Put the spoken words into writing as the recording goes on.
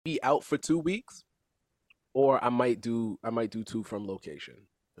be out for 2 weeks, or I might do 2 from location.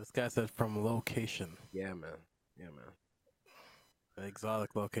 This guy said from location. Yeah, man. Yeah, man. An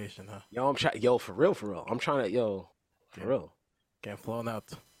exotic location, huh? Yo, yo, for real. I'm trying to, yo, for real. Getting flown out.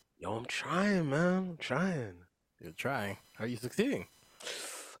 Yo, I'm trying, man. I'm trying. You're trying. Are you succeeding?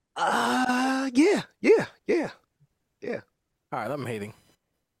 Yeah. All right, I'm hating.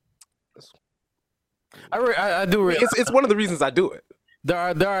 I do. It's one of the reasons I do it. There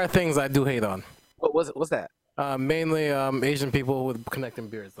are things I do hate on. What was it? What's that? Mainly Asian people with connecting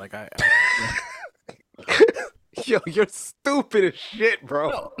beards. Like I Yo, you're stupid as shit,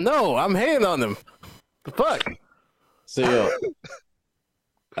 bro. no, I'm hating on them. The fuck? So yo,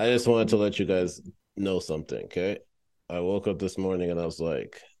 I just wanted to let you guys know something, okay? I woke up this morning and I was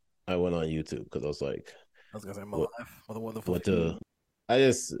like, I went on YouTube because I was like, I was gonna say my life. What a wonderful. what the? I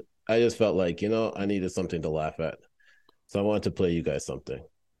just felt like, I needed something to laugh at, so I wanted to play you guys something,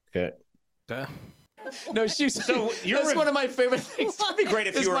 okay? Yeah. No, that's one of my favorite things. It'd be great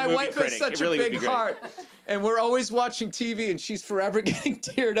if you were my a movie wife critic. has such It really a would big be great. heart, and we're always watching TV, and she's forever getting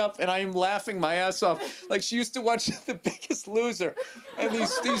teared up, and I am laughing my ass off. Like she used to watch The Biggest Loser, and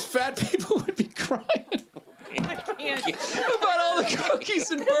these fat people would be crying about all the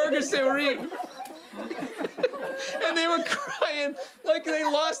cookies and burgers they were eating. And they were crying like they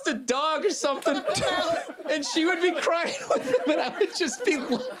lost a dog or something. And she would be crying with them, and I would just be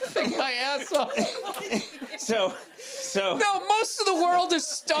laughing my ass off. So No, most of the world is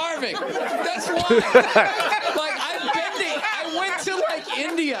starving. That's why. Like I went to like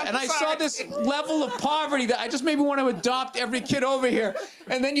India, and I saw this level of poverty that I just maybe want to adopt every kid over here.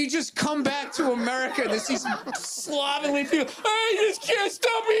 And then you just come back to America, and there's these slovenly people. I just can't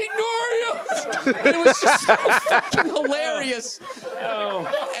stop eating Oreos. And it was just so fucking hilarious.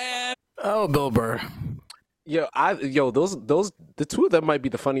 And Oh, Bill Burr. Yo, those the two of them might be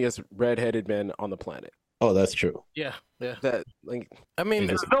the funniest redheaded men on the planet. Oh, that's true. Yeah. That like I mean,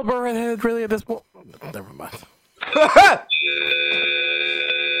 is Bill Burr redheaded really at this point? Never mind. Are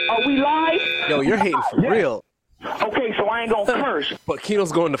we live? yo, you're hating for real. Okay, so I ain't gonna curse. But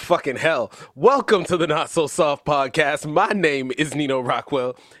Kino's going to fucking hell. Welcome to the Not So Soft podcast. My name is Nino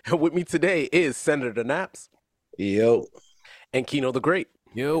Rockwell, and with me today is Senator Naps Yo, and Kino the Great.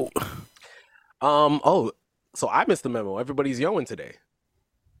 Yo. Oh, so I missed the memo. Everybody's yoing today.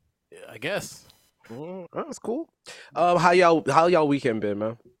 I guess. That's cool. How y'all weekend been,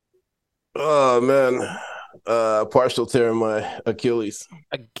 man? oh man, partial tear in my Achilles,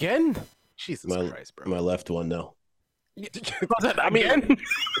 Again? Jesus my Christ, bro. my left one now. I mean,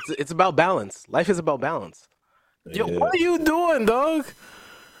 it's about balance. Life is about balance. Yo, Yeah. what are you doing, dog?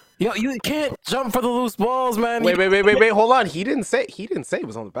 Yo, you can't jump for the loose balls, man. Wait. Hold on. He didn't say it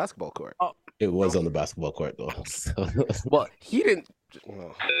was on the basketball court. It was on the basketball court though. So. Well, he didn't.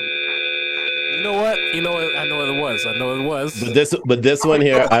 well, You know what? I know what it was. But this one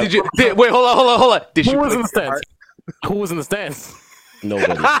here, Wait, hold on. Did Who you was in break the your heart? stands? Who was in the stands?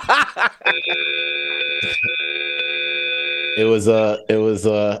 nobody. It was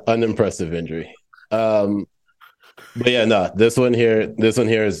a unimpressive injury. But yeah, no, this one here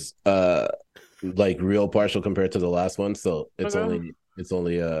is like real partial compared to the last one, so it's Okay.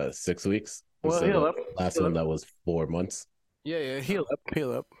 only 6 weeks. Well, instead heal of up. last Heal one up. that was 4 months. Yeah, heal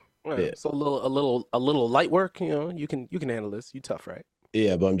up. Right, Yeah. So a little light work. You can handle this. You tough, right?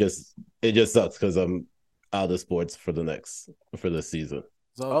 Yeah, but it just sucks because I'm out of sports for this season.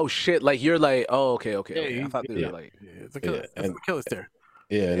 So, Oh shit! Like you're like, oh okay. Yeah, I thought they yeah. were like, it's Achilles. Yeah, It's and- Achilles tear.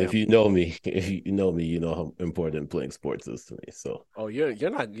 Yeah, and Damn. if you know me, you know how important playing sports is to me. So oh you're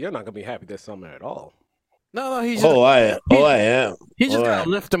not gonna be happy this summer at all. No, he's just, I am. he just Oh, gotta I-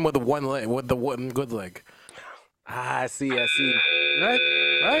 lift him with the one leg, with the one good leg. I see. Right?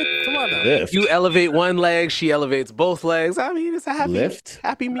 Come on now. Lift. You elevate one leg, she elevates both legs. I mean, it's a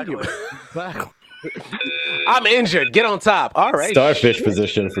happy medium. Back. I'm injured. Get on top. All right. Starfish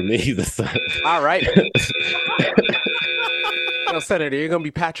position for me. All right. Yo, Senator, you're gonna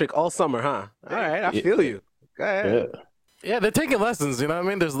be Patrick all summer, huh? All right, I feel you. Go ahead. Yeah. Yeah, they're taking lessons. You know what I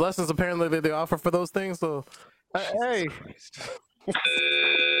mean? There's lessons apparently that they offer for those things. So, hey,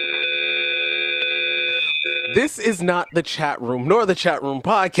 This is not the chat room nor the chat room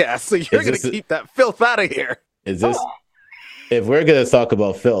podcast, so you're Is gonna this a- keep that filth out of here. Is this? If we're gonna talk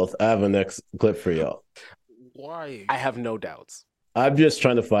about filth, I have a next clip for y'all. why? I have no doubts. I'm just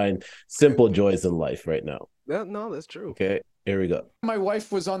trying to find simple joys in life right now. No, that's true. Okay, here we go. my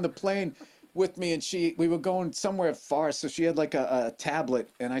wife was on the plane with me, and we were going somewhere far, so she had like a tablet,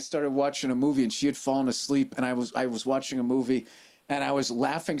 and I started watching a movie, and she had fallen asleep, and I was watching a movie, and I was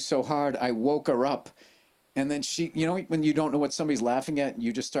laughing so hard I woke her up, And then she, you know, when you don't know what somebody's laughing at, and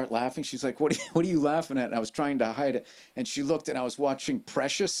you just start laughing. She's like, what are you laughing at? And I was trying to hide it. And she looked, and I was watching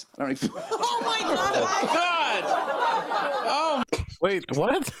Precious. I don't know if Oh my God! Oh, Wait,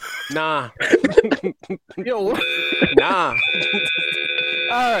 what? Nah. Yo, what? Nah.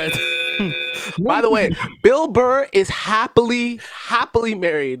 All right. By the way, Bill Burr is happily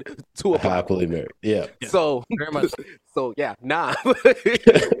married to a black Happily woman. married. Yeah. So Very much. So yeah, nah.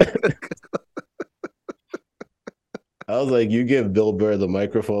 I was like, you give Bill Burr the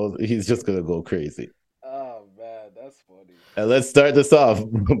microphone, he's just gonna go crazy. Oh man, that's funny. And let's start this off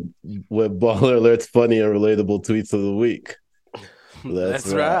with Baller Alert's funny and relatable tweets of the week. Let's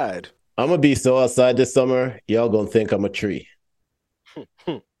ride. ride. I'm gonna be so outside this summer, y'all gonna think I'm a tree.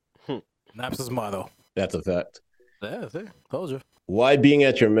 Naps' motto. That's a fact. Yeah, see, told you. Why being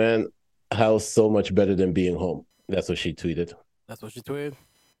at your man house so much better than being home? That's what she tweeted. That's what she tweeted.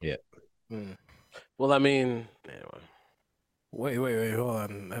 Yeah. Well, I mean, anyway. Wait, hold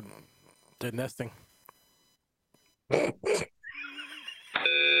on. They're nesting.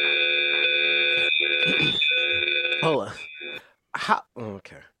 Hold on. How?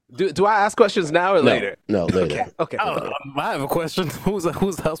 Okay. Do I ask questions now or later? No, later. Okay. I have a question. Who's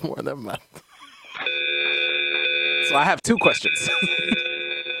house more? Never mind. So I have two questions.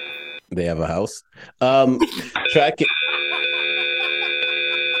 They have a house. Tracking.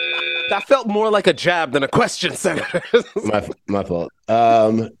 That felt more like a jab than a question, Senator. My fault.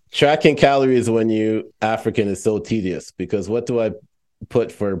 Tracking calories when you African is so tedious because what do I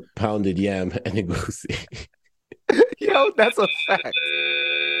put for pounded yam and egusi? Yo, that's a fact.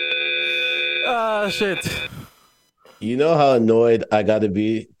 Shit. You know how annoyed I got to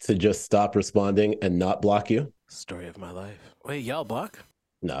be to just stop responding and not block you? Story of my life. Wait, y'all block?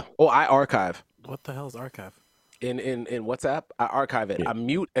 No. Oh, I archive. What the hell is archive? In WhatsApp, I archive it. I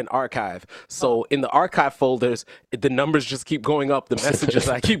mute and archive. So in the archive folders, the numbers just keep going up, the messages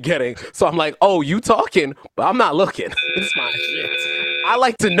I keep getting. So I'm like, oh, you talking, but I'm not looking. It's my shit. I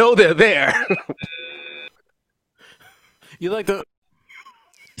like to know they're there. You like to?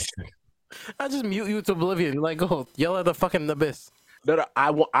 I just mute you to oblivion. Like, go yell at the fucking abyss. No,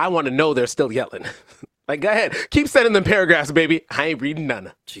 I want to know they're still yelling. Like, go ahead. Keep sending them paragraphs, baby. I ain't reading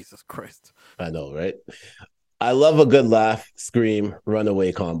none. Jesus Christ. I know, right? I love a good laugh, scream,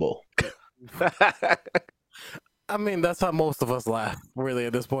 runaway combo. I mean, that's how most of us laugh, really,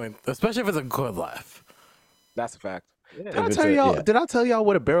 at this point. Especially if it's a good laugh. That's a fact. Yeah. Did I tell y'all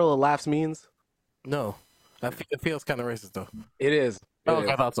what a barrel of laughs means? No. It feels kind of racist, though. It is. It Oh, is.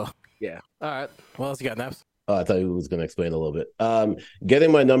 I thought so. Yeah. All right. What else you got, Naps? Oh, I thought he was going to explain a little bit.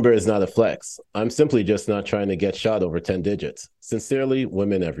 Getting my number is not a flex. I'm simply just not trying to get shot over 10 digits. Sincerely,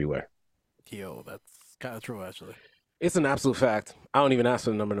 women everywhere. Yo, that's kind of true, actually. It's an absolute fact. I don't even ask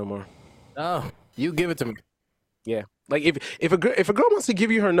for the number no more. Oh, you give it to me. Yeah. Like if a girl wants to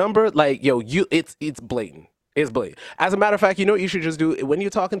give you her number, like, yo, it's blatant. It's blatant. As a matter of fact, you know what you should just do? When you're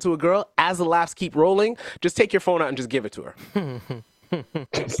talking to a girl, as the laughs keep rolling, just take your phone out and just give it to her.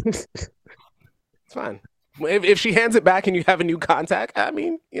 It's fine. If she hands it back and you have a new contact, I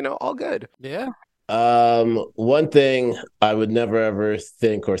mean, you know, all good. Yeah. One thing I would never ever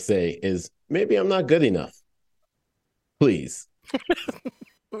think or say is maybe I'm not good enough. Please.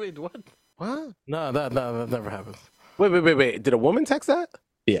 Wait, what? What? No, that never happens. Wait. Did a woman text that?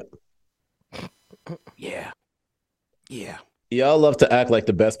 Yeah. Yeah. Yeah. Y'all love to act like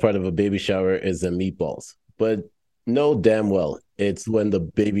the best part of a baby shower is the meatballs, but know damn well it's when the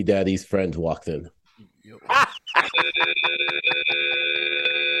baby daddy's friend walked in.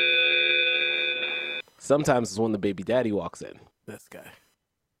 Sometimes it's when the baby daddy walks in. This guy.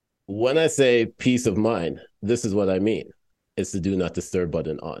 When I say peace of mind, this is what I mean. It's the do not disturb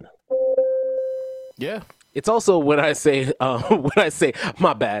button on. Yeah. It's also when I say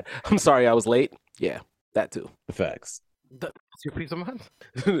my bad. I'm sorry I was late. Yeah, that too. Facts. That's your peace of mind?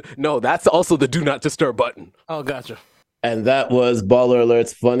 No, that's also the do not disturb button. Oh, gotcha. And that was Baller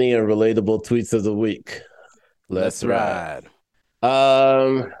Alert's funny and relatable tweets of the week. Let's ride.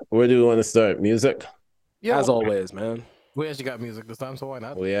 Where do we want to start? Music? Yeah. As always, man. We actually got music this time, so why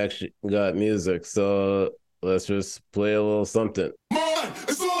not? We actually got music, so let's just play a little something.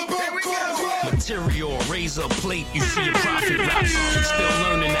 Material, razor plate, you see a profit rap. Still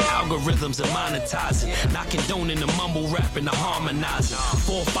learning the algorithms and monetizing. Not condoning the mumble rap and the harmonizing.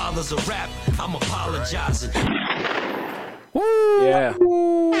 Forefathers of rap, I'm apologizing. Yeah.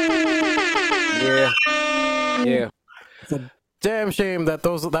 Yeah. Damn shame that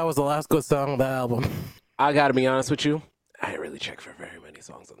that was the last good song of the album. I gotta be honest with you. I didn't really check for very many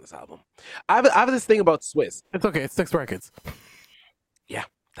songs on this album. I have this thing about Swiss. It's okay. It's 6 records. Yeah.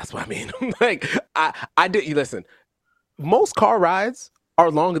 That's what I mean. Like I did. Listen, most car rides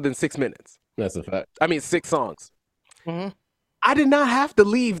are longer than 6 minutes. That's a fact. I mean, 6 songs. Mhm. I did not have to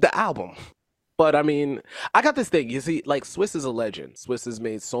leave the album. But I mean, I got this thing. You see, like Swiss is a legend. Swiss has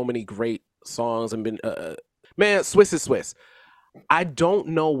made so many great songs and been man, Swiss is Swiss. I don't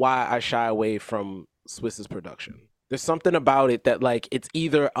know why I shy away from Swiss's production. There's something about it that like it's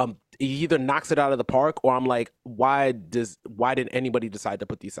either he either knocks it out of the park or I'm like, why did anybody decide to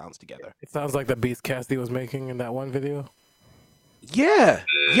put these sounds together? It sounds like the beats Cassidy was making in that one video. Yeah,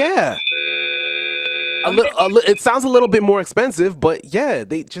 yeah. It sounds a little bit more expensive, but yeah,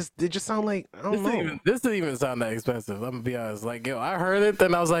 they just sound like I don't know. This didn't even sound that expensive. I'm gonna be honest. Like, yo, I heard it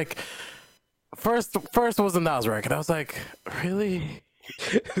and I was like, first was the Nas record. I was like, really?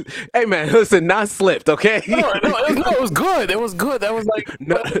 Hey man, listen, Nas slipped, okay? No, it was good. It was good. That was like,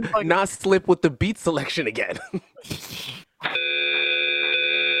 Nas slipped with the beat selection again.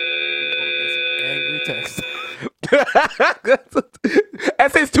 angry text.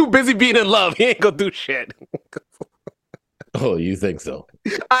 Essay's too busy being in love. He ain't gonna do shit. Oh, you think so?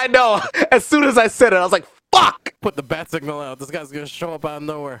 I know. As soon as I said it, I was like, fuck! Put the bat signal out. This guy's gonna show up out of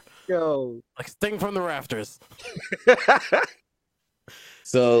nowhere. Yo. Like Sting from the rafters.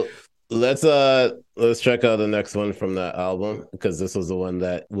 So let's check out the next one from that album because this was the one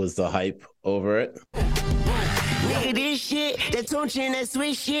that was the hype over it. Nigga, this shit, that Tunechi that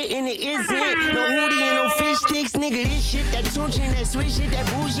Swiss shit, and it isn't. No hoodie and no fish sticks, nigga, this shit, that Tunechi that Swiss shit, that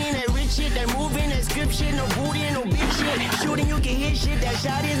bougie and that rich shit, that moving, that script shit, no booty and no big shit. Shooting, you can hit shit, that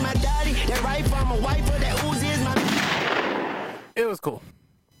shot is my daddy, that rifle, I'm a wiper, that Uzi is my... It was cool.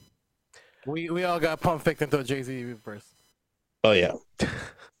 We all got pump faked into a Jay-Z verse. Oh yeah,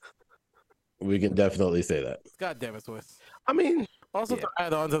 we can definitely say that. God damn it, Swiss. I mean, Also, to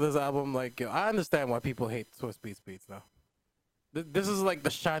add on to this album, like, yo, I understand why people hate Swiss beats now. This is like the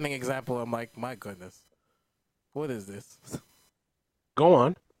shining example. I'm like, my goodness, what is this? go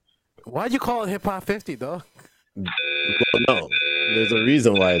on. Why'd you call it Hip Hop 50, dog? Well, no, there's a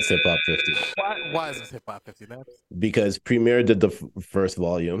reason why it's Hip Hop 50. Why is this Hip Hop 50 now? Because Premier did the first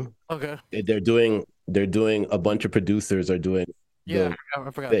volume. Okay. They're doing a bunch of producers are doing Yeah, the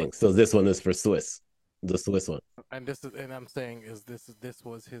I forgot. thing. So this one is for Swiss, the Swiss one. And I'm saying this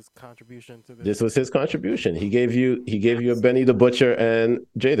was his contribution to this. This was his contribution. He gave you a Benny the Butcher and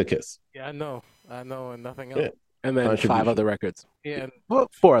Jadakiss. Yeah, I know, and nothing else. Yeah. And then 5 Contribution. other records. Yeah, and Well,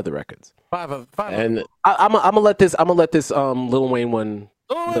 4 other records. five. And I'm gonna let this Lil Wayne one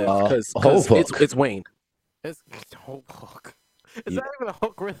live because Whole Hook. it's Wayne. It's whole hook. Is that even a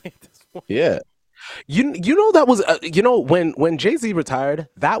hook really at this point? yeah, You know that was when Jay-Z retired,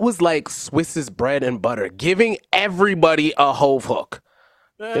 that was like Swiss's bread and butter, giving everybody a Hove hook.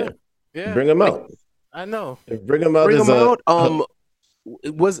 Yeah. bring him out. I know. Bring him out. Bring as them a, out.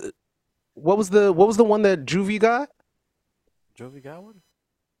 What was the one that Juvie got? Jovi got one?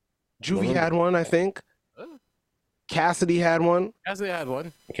 Juvie had one, I think. Cassidy had one. Cassidy had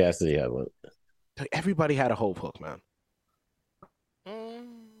one. Cassidy had one. Everybody had a Hove hook, man.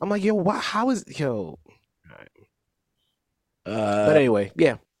 I'm like, yo, how is yo? But anyway,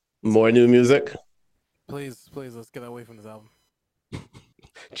 yeah. More new music. Please, let's get away from this album.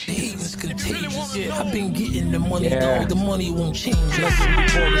 It's contagious. Yeah, I've been getting the money, Yeah. dog. The money won't change. Nothing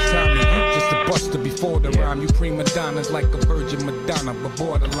before the time. Just a buster before the rhyme. You prima donnas like a Virgin Madonna, but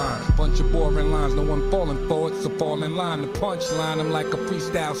borderline. Bunch of boring lines, no one falling for it, so fall in line. The punchline, I'm like a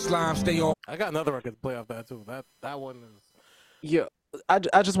freestyle slime. Stay on. I got another record to play off that too. That one is. Yo, I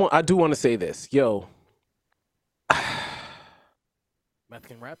do want to say this. Yo, Meth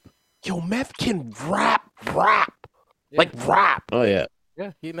can rap. Yo, Meth can rap. Yeah. Like rap. Oh yeah.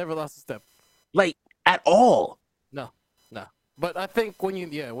 Yeah, he never lost a step. Like at all. No. But I think when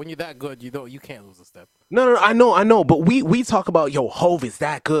you're that good, you can't lose a step. No, I know. But we talk about yo, Hove is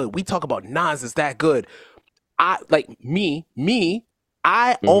that good. We talk about Nas is that good. I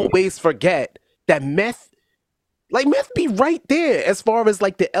always forget that Meth be right there as far as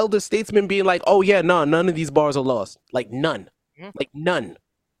like the elder statesman being like, oh yeah, no, none of these bars are lost. Like none. Like none.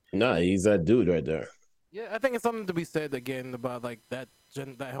 Nah, he's that dude right there. Yeah, I think it's something to be said again about like that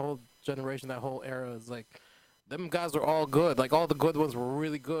whole generation, that whole era is like them guys were all good. Like all the good ones were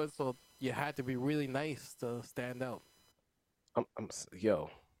really good, so you had to be really nice to stand out. Yo.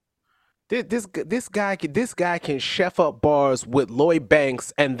 This guy can chef up bars with Lloyd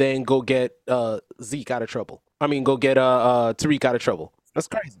Banks and then go get Zeke out of trouble. I mean, go get Tariq out of trouble. That's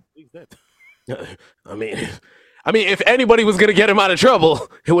crazy. He's dead. I mean, if anybody was gonna get him out of trouble,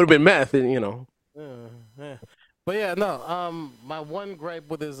 it would have been Meth, and you know. Yeah. But yeah, no. My one gripe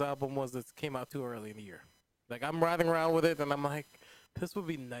with this album was it came out too early in the year. Like I'm riding around with it, and I'm like, This would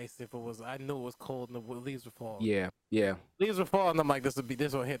be nice if it was. I knew it was cold and the leaves were falling. Yeah, yeah, Leaves were falling. I'm like, this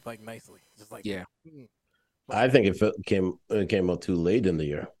will hit like nicely. Just like yeah. I think it came out too late in the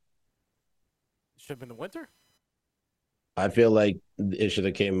year. Should have been the winter. I feel like it should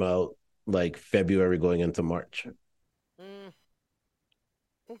have came out like February going into March.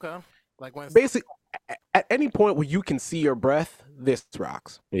 Okay. Like when Basically, at any point where you can see your breath, this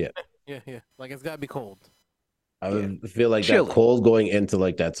rocks. yeah. Like it's gotta be cold. I would feel like Chilly. that cold going into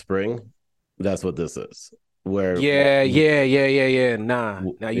like that spring. That's what this is. Where Yeah. Nah,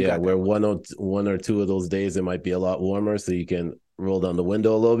 you got where one or two of those days it might be a lot warmer, so you can roll down the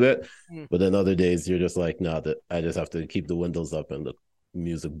window a little bit. But then other days you're just like, nah, that I just have to keep the windows up and the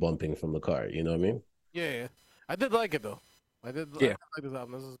music bumping from the car. You know what I mean? Yeah. I did like it though. I did like this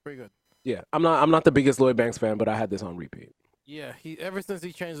album. This is pretty good. Yeah, I'm not the biggest Lloyd Banks fan, but I had this on repeat. Yeah, ever since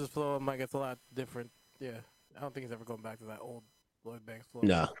he changed his flow, I'm like, it's a lot different. Yeah, I don't think he's ever going back to that old Lloyd Banks flow.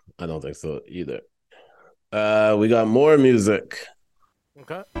 Nah, I don't think so either. We got more music.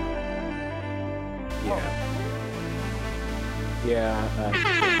 Okay.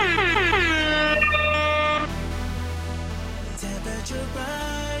 Temperature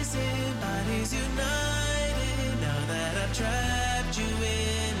rising, bodies united. Now that I've trapped you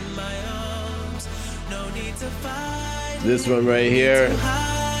in my arms, no need to fight. This one right here.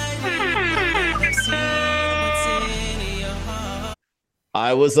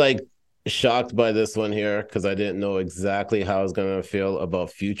 I was like shocked by this one here because I didn't know exactly how I was gonna feel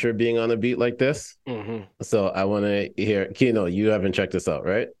about Future being on a beat like this. So I want to hear. Kino, you haven't checked this out,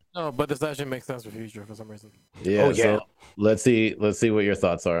 right? No, but this actually makes sense for Future for some reason. Yeah. So let's see what your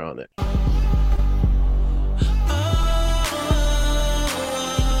thoughts are on it.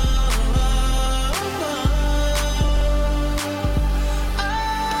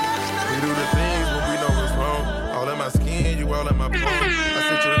 We do the things when we know what's wrong. All in my skin, you all in my palm. I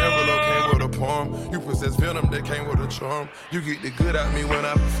sent you an envelope, came with a poem. You possess venom that came with a charm. You get the good out me when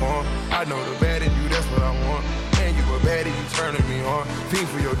I perform. I know the bad in you, that's what I want. And you a baddie, you turning me on. Fiend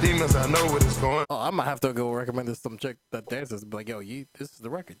for your demons, I know what it's going. Oh, I might have to go recommend this to some chick that dances. Be like, yo, this is the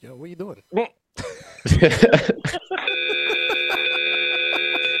record. Yo, what are you doing?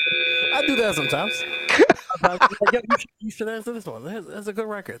 I do that sometimes. Like, yo, you should answer this one. That's a good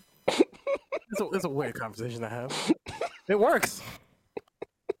record. It's a weird conversation to have. It works.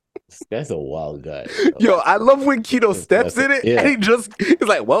 This guy's a wild guy. Yo, I love when Kino steps in it Yeah. and he's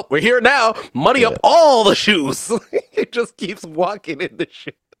like, well, we're here now. Money up all the shoes. He just keeps walking in the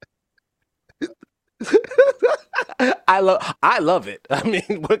shit. I love it. I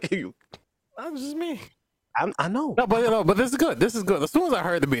mean, what can you? That's just me. I know. No, but this is good. This is good. As soon as I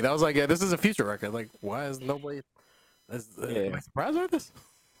heard the beat, I was like, yeah, this is a Future record. Like, why is nobody? Am I surprised by this?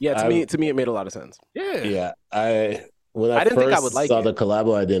 Yeah, to me, it made a lot of sense. Yeah. Yeah. When I didn't first think I would like saw it. the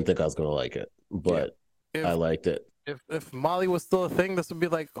collabo, I didn't think I was gonna like it, but If- I liked it. If Molly was still a thing, this would be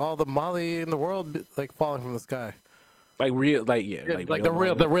like all the Molly in the world, like falling from the sky. Like real, like the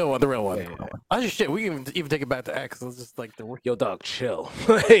real one. Yeah. I just shit. We can even take it back to X. It's just like the Yo, dog, chill.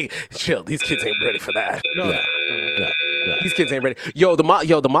 Hey, chill. These kids ain't ready for that. These kids ain't ready. Yo, the Molly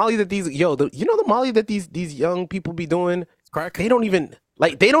that the Molly that these young people be doing. crack. They don't even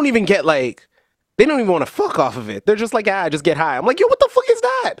get like. They don't even want to fuck off of it. They're just like, just get high. I'm like, yo, what the fuck is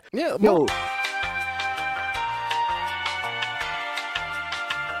that? Yeah, Yo.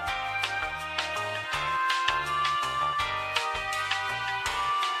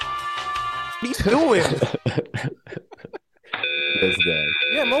 What he's doing? This guy.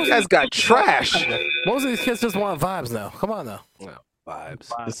 Yeah, most You guys got trash. Most of these kids just want vibes now. Come on now.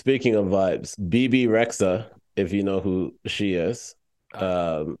 Vibes. Speaking of vibes, BB Rexa, if you know who she is,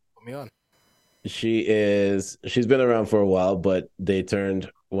 Put me on. she's been around for a while, but they turned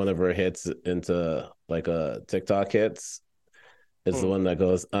one of her hits into like a TikTok hits. It's the one that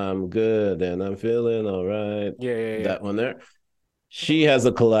goes, "I'm good and I'm feeling all right." Yeah. That one there. She has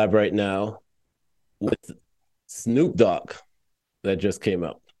a collab right now with Snoop Dogg that just came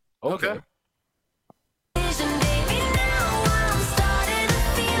out. Okay.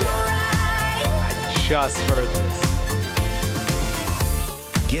 Just heard this.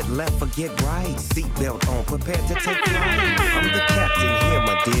 Get left or get right, seatbelt on, prepared to take flight. I'm the captain here,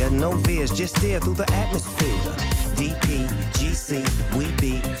 my dear. No fears, just steer through the atmosphere. DP, GC, we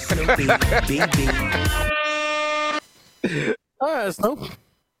be Snoopy, BB. All right, Snoop.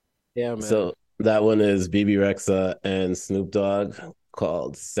 Yeah, man. So that one is BB Rexa and Snoop Dogg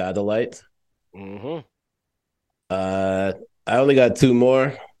called Satellite. Mm-hmm. I only got two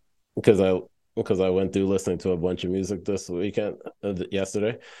more because I went through listening to a bunch of music this weekend,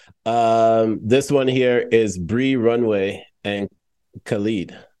 yesterday. This one here is Bree Runway and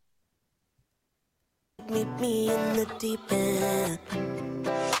Khalid. Meet me in the deep end.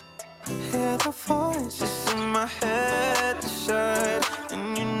 Hear the voices in my head decide,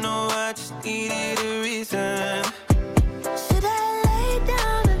 and you know I just needed a reason. Should I lay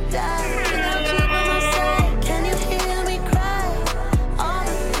down and die without you by my side? Can you hear me cry? All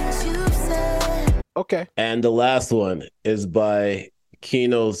the things you've said. Okay. And the last one is by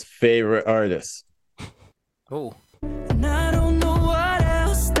Kino's favorite artist. Oh. And I don't know what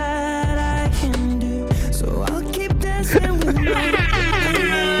else that I can do, so I'll keep dancing with my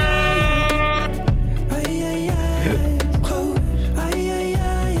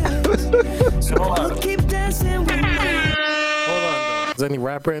so I'll keep dancing with my. Hold on, though. Is there any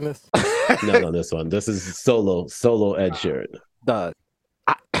rapper in this? No, this one. This is solo Ed Sheeran. Doug,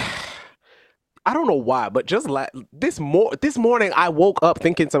 I don't know why, but just this morning I woke up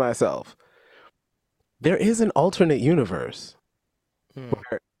thinking to myself, there is an alternate universe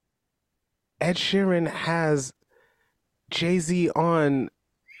where Ed Sheeran has Jay-Z on.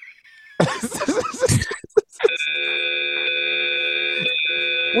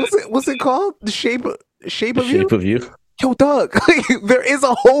 What's it called? The Shape of You? Shape of You. Yo, Doug, there is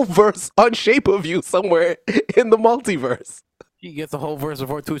a whole verse on Shape of You somewhere in the multiverse. He gets a whole verse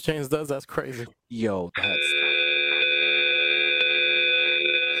before 2 Chainz does. That's crazy. Yo,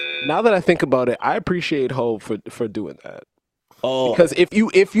 now that I think about it, I appreciate Hov for doing that. Oh, Because if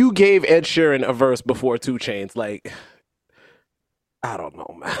you gave Ed Sheeran a verse before 2 Chainz, like, I don't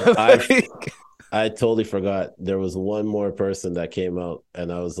know, man. I totally forgot. There was one more person that came out,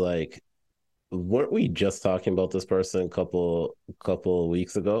 and I was like, weren't we just talking about this person a couple of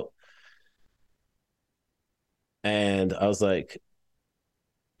weeks ago? And I was like,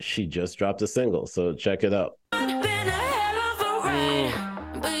 she just dropped a single, so check it out.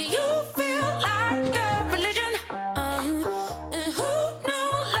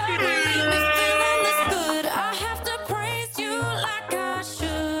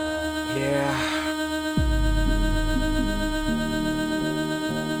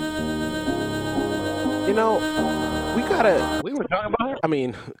 You know, we were talking about her. I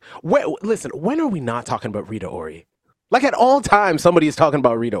mean, listen, when are we not talking about Rita Ora? Like at all times, somebody is talking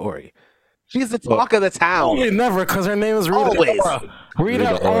about Rita Ora. She's the talk of the town. Only never, because her name is Rita Ora.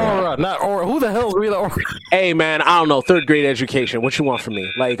 Rita Ora, not Ora. Who the hell is Rita Ora? Hey, man, I don't know. 3rd grade education. What you want from me?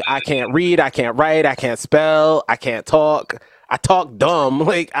 Like, I can't read, I can't write, I can't spell, I can't talk. I talk dumb.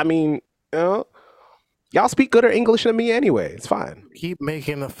 Like, I mean, you know, y'all speak gooder English than me anyway. It's fine. Keep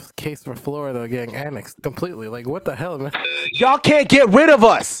making a case for Florida getting annexed completely. Like, what the hell, man? Y'all can't get rid of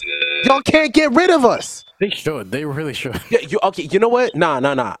us. Y'all can't get rid of us. They should. They really should. Yeah, okay, you know what?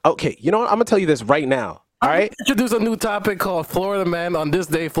 Nah. Okay, you know what? I'm going to tell you this right now. All right? Introduce a new topic called Florida Man on this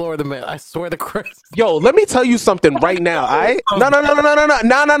day, Florida Man. I swear to Christ. Yo, let me tell you something right now, all right? No.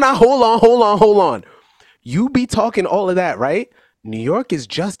 Hold on. You be talking all of that, right? New York is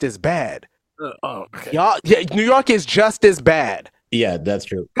just as bad. Okay. Y'all, yeah, New York is just as bad. Yeah, that's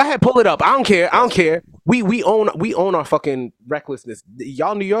true. Go ahead, pull it up. I don't care. We own our fucking recklessness.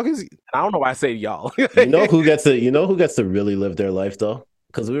 Y'all New Yorkers, I don't know why I say y'all. You know who gets to really live their life though?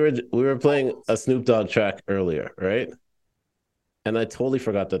 Because we were playing a Snoop Dogg track earlier, right? And I totally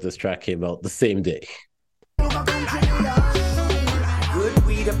forgot that this track came out the same day. Good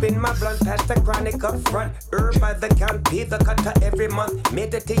weed up in my blunt, pass the chronic up front. Herb by the count, pay the cutter every month.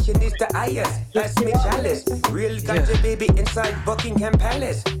 Meditation is the highest. Pass me chalice. Real ganja baby inside Buckingham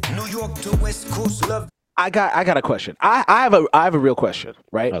Palace. New York to West Coast love. I got a question. I have a real question,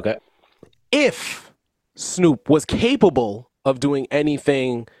 right? Okay. If Snoop was capable of doing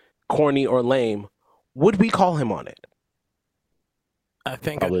anything corny or lame, would we call him on it? I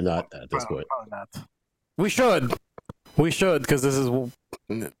think Probably not at this point. Probably not. We should, because this is.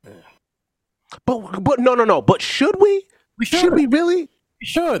 But no. But should we? Should we really? We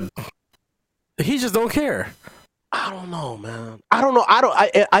should. He just don't care. I don't know, man.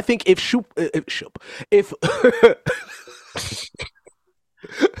 I think if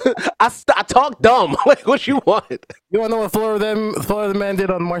I talk dumb. Like, what you want? You want to know what Florida Man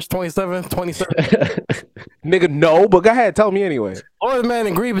did on March 27th, 27th? Nigga, no, but go ahead. Tell me anyway. Florida Man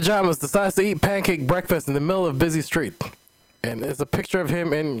in green pajamas decides to eat pancake breakfast in the middle of busy street. And it's a picture of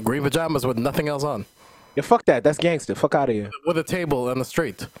him in green pajamas with nothing else on. Yeah, fuck that. That's gangster. Fuck out of here. With a table on the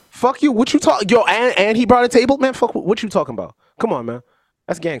street. Fuck you. What you talk? Yo, and he brought a table, man. Fuck. What you talking about? Come on, man.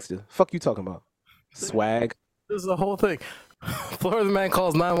 That's gangster. Fuck you talking about? Swag. This is the whole thing. Florida Man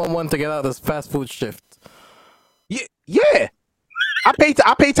calls 911 to get out of this fast food shift. Yeah. I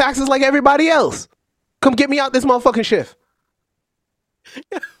pay taxes like everybody else. Come get me out this motherfucking shift.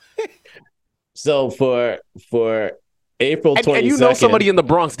 So for April 22nd. And you know somebody in the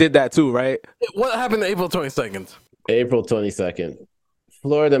Bronx did that too, right? What happened April 22nd? April 22nd.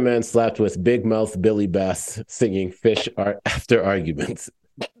 Florida man slapped with big mouth Billy Bass singing "Fish" after arguments.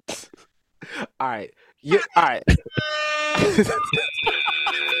 All right. All right.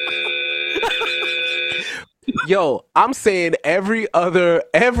 Yo, I'm saying every other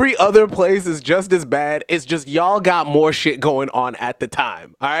place is just as bad. It's just y'all got more shit going on at the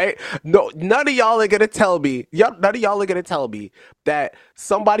time. All right. No, none of y'all are gonna tell me. None of y'all are gonna tell me that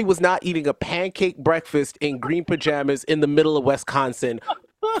somebody was not eating a pancake breakfast in green pajamas in the middle of Wisconsin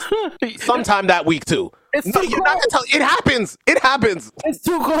sometime that week too. It's No, too you're not gonna tell. It happens. It happens. It's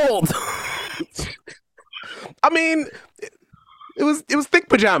too cold. I mean, it was thick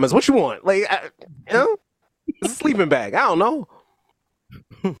pajamas. What you want? Like, you know, it's a sleeping bag. I don't know.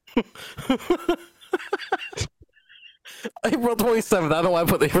 April 27th. I don't know why I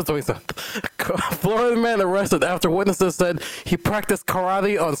put April 27th. Florida man arrested after witnesses said he practiced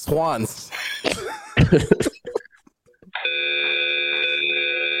karate on swans.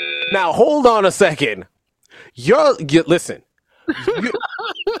 Now hold on a second. Listen.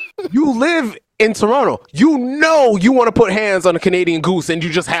 You live in Toronto. You know you want to put hands on a Canadian goose and you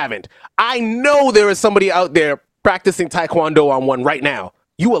just haven't. I know there is somebody out there practicing Taekwondo on one right now.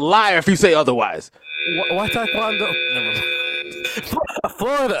 You a liar if you say otherwise. Why Taekwondo? Never mind.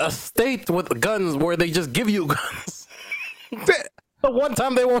 Florida, a state with guns where they just give you guns. The one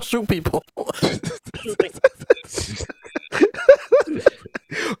time they won't shoot people.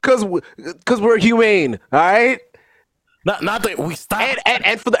 Cause we're humane, all right? Not that we stopped.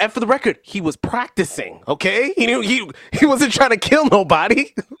 And for the record, he was practicing. Okay, he wasn't trying to kill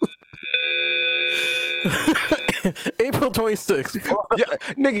nobody. April 26th. Yeah,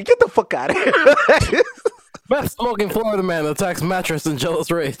 nigga, get the fuck out of here. Meth smoking Florida man attacks mattress in jealous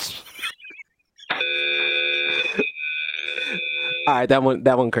rage. All right, that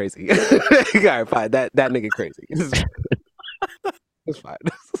one crazy. All right, fine. That nigga crazy. It's fine.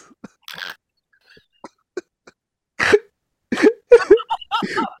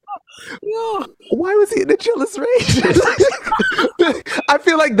 Why was he in a jealous rage? I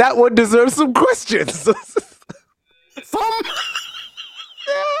feel like that one deserves some questions. Some?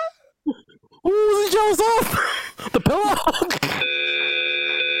 Who was he jealous of? The pillow?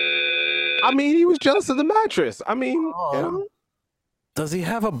 I mean, he was jealous of the mattress. I mean, you know? Does he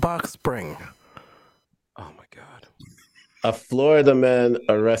have a box spring? Oh my god. A Florida man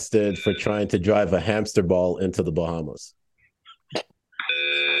arrested for trying to drive a hamster ball into the Bahamas.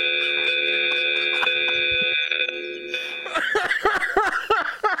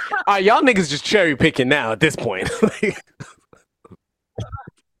 Y'all niggas just cherry picking now at this point.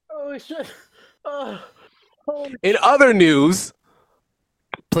 Holy shit. In other news,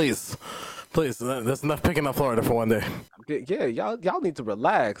 please, that's enough picking up Florida for one day. Yeah, y'all need to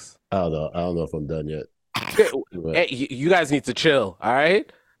relax. I don't know if I'm done yet. Hey, you guys need to chill, all right?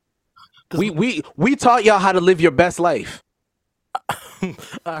 We taught y'all how to live your best life.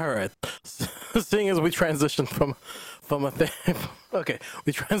 All right. Seeing as we transitioned from a thing, okay,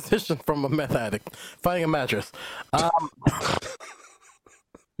 we transitioned from a meth addict finding a mattress. I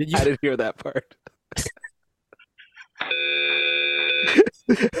didn't hear that part.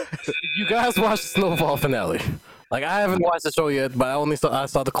 You guys watched the Snowfall finale? Like, I haven't watched the show yet, but I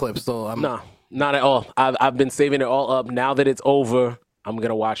saw the clips, so I'm No, not at all. I've been saving it all up. Now that it's over, I'm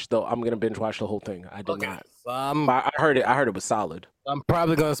gonna binge watch the whole thing. I did not. I heard it was solid. I'm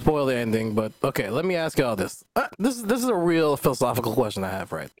probably gonna spoil the ending, but okay. Let me ask y'all this. This is a real philosophical question I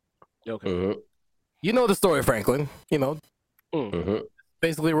have, right? Okay. Mm-hmm. You know the story, Franklin. You know,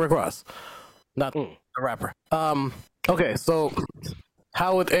 basically Rick Ross, not the rapper. Okay, so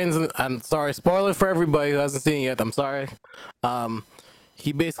how it ends? I'm sorry, spoiler for everybody who hasn't seen it yet. I'm sorry.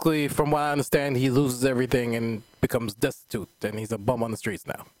 He basically, from what I understand, he loses everything and becomes destitute, and he's a bum on the streets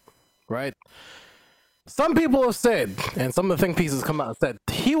now, right? Some people have said, and some of the think pieces come out and said,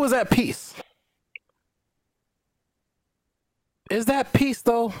 he was at peace. Is that peace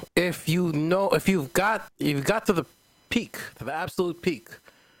though? If you've got to the peak, to the absolute peak,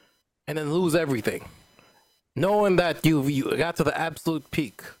 and then lose everything, knowing that you got to the absolute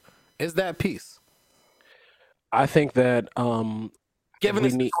peak, is that peace? I think that given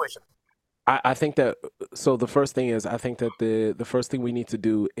this situation, I think that the first thing is I think that the first thing we need to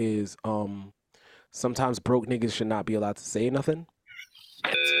do is sometimes broke niggas should not be allowed to say nothing.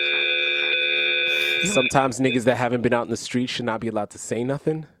 Sometimes niggas that haven't been out in the street should not be allowed to say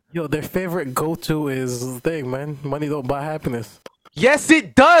nothing. Yo, their favorite go-to is thing, man. Money don't buy happiness. Yes,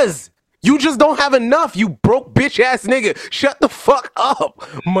 it does. You just don't have enough. You broke bitch ass nigga. Shut the fuck up.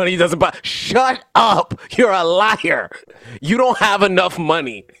 Money doesn't buy. Shut up. You're a liar. You don't have enough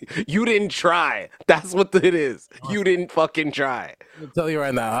money. You didn't try. That's what it is. You didn't fucking try. I'll tell you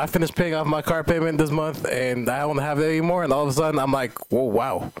right now, I finished paying off my car payment this month, and I don't have it anymore. And all of a sudden, I'm like, whoa,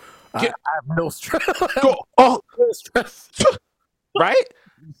 wow. I have no stress. Go. Oh, no stress. Right?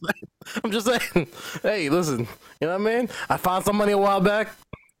 I'm just saying. Hey, listen. You know what I mean? I found some money a while back.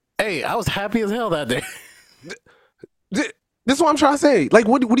 Hey, I was happy as hell that day. This is what I'm trying to say. Like,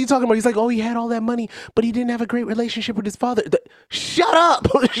 what are you talking about? He's like, oh, he had all that money, but he didn't have a great relationship with his father. Shut up.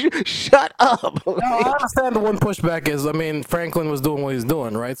 Shut up. No, I understand the one pushback is, I mean, Franklin was doing what he's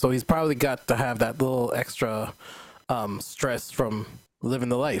doing, right? So he's probably got to have that little extra stress from living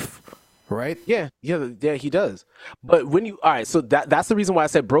the life, right? Yeah, he does. But when you, all right, so that's the reason why I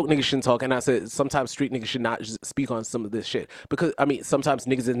said broke niggas shouldn't talk, and I said sometimes street niggas should not just speak on some of this shit. Because, I mean, sometimes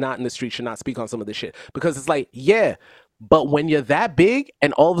niggas is not in the street should not speak on some of this shit. Because it's like, yeah, but when you're that big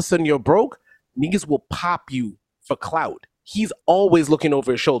and all of a sudden you're broke, niggas will pop you for clout. He's always looking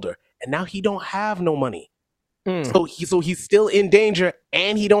over his shoulder, and now he don't have no money. So he's still in danger,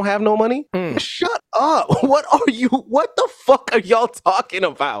 and he don't have no money. Shut up! What the fuck are y'all talking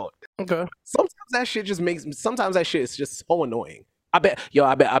about? Okay. Sometimes that shit just makes. Sometimes that shit is just so annoying. I bet you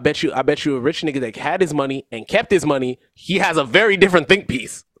a rich nigga that had his money and kept his money, he has a very different think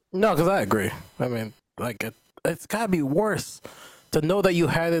piece. No, because I agree. I mean, like it's gotta be worse to know that you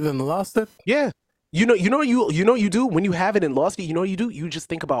had it and lost it. Yeah. You know you do when you have it and lost it. You know what you do? You just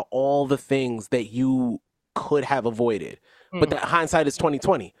think about all the things that you could have avoided. But that hindsight is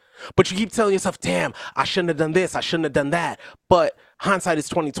 20/20. But you keep telling yourself, damn, I shouldn't have done this, I shouldn't have done that. But hindsight is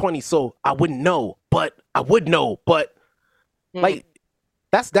 20/20, so I wouldn't know, but I would know. But like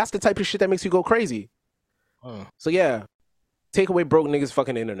that's the type of shit that makes you go crazy. So yeah, take away broke niggas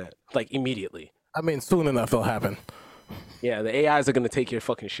fucking internet. Like immediately. I mean, soon enough it'll happen. Yeah, the AIs are gonna take your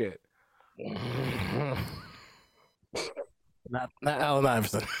fucking shit. Not Allen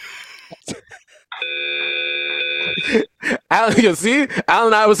Iverson. You see,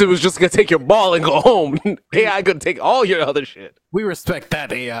 Allen Iverson was just gonna take your ball and go home. AI gonna take all your other shit. We respect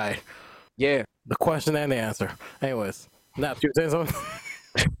that AI. Yeah, the question and the answer. Anyways, Naps, you were saying something?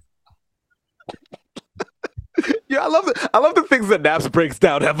 Yeah, I love the things that Naps breaks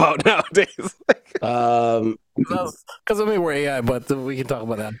down about nowadays. Because I mean we're AI, but we can talk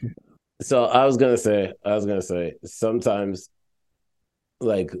about that. So I was gonna say sometimes,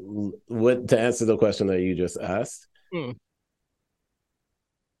 like, to answer the question that you just asked,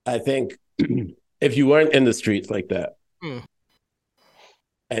 I think if you weren't in the streets like that,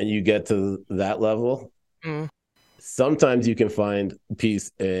 and you get to that level, sometimes you can find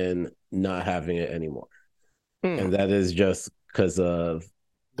peace in not having it anymore, and that is just because of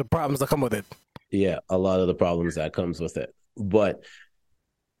the problems that come with it. Yeah, a lot of the problems that comes with it, but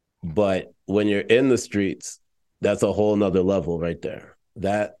when you're in the streets, that's a whole nother level right there.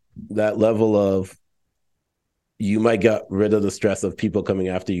 That level of, you might get rid of the stress of people coming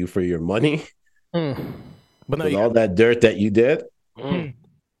after you for your money, but with all that dirt that you did,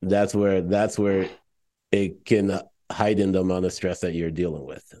 that's where it can heighten the amount of stress that you're dealing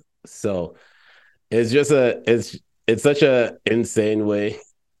with. So it's just it's such a insane way.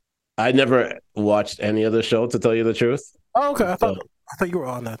 I never watched any other show, to tell you the truth. Oh, okay. I thought you were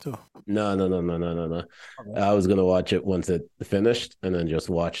on that too. No. Okay. I was gonna watch it once it finished, and then just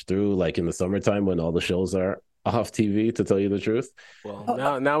watch through, like in the summertime when all the shows are off TV, to tell you the truth.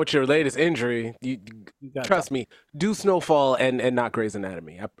 Well, now with your latest injury, you trust me, do Snowfall and not Grey's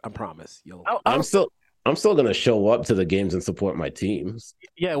Anatomy. I promise. I'm still gonna show up to the games and support my teams.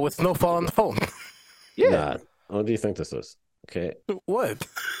 Yeah, with Snowfall on the phone. Yeah. Nah, what do you think this is? Okay. What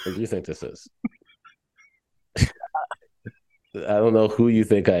do you think this is? I don't know who you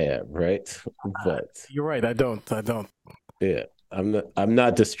think I am, right? But you're right. I don't. Yeah, I'm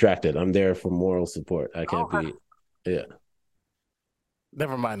not distracted. I'm there for moral support. I can't be. Yeah.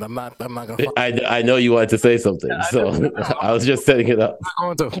 Never mind. I'm not gonna. I know you wanted to say something, so I was just setting it up.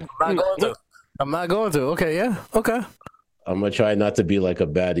 I'm not going to. Okay. Yeah. Okay. I'm gonna try not to be like a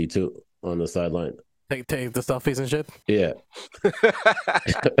baddie too on the sideline. Take the selfies and shit. Yeah. The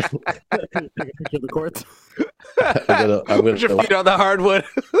courts. I'm gonna put your feet on the hardwood.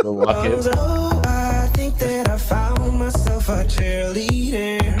 Walk in. I think that I found myself a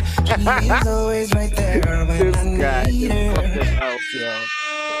cheerleader. She's always right there when I need her.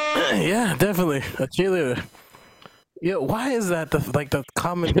 Yeah, definitely a cheerleader. Yeah, why is that the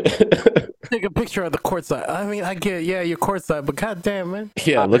common? Take a picture of the courtside. I mean, I get, yeah, you're courtside, but goddamn, man.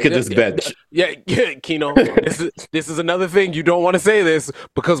 Yeah, look at this bench. Yeah, Kino. This is another thing you don't want to say this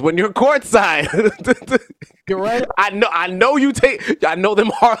because when you're courtside, you're right. I know you take. I know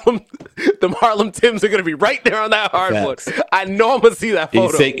them Harlem Tims are gonna be right there on that hardwood. Facts. I know I'm gonna see that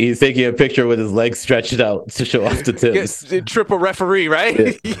photo. He's taking a picture with his legs stretched out to show off the Tims. Trip a referee,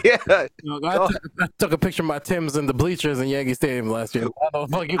 right? Yeah. I took a picture of my Tims in the bleachers in Yankee Stadium last year. I don't know what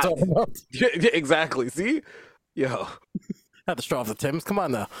the fuck you talking about. Yeah, exactly. See, yo, had to show off the Tims. Come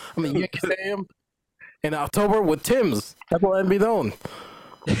on now. I mean, Yankee Stadium in October with Tims. That's what let it be known.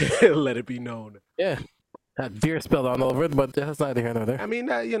 Let it be known. Yeah, had beer spilled all over it, but that's neither here nor there. I mean,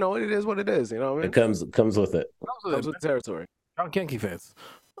 it is what it is. You know what I mean? It comes with it. Comes with the territory. Drunk Yankee fans.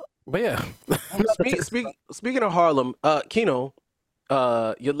 But yeah. Speaking of Harlem, Kino,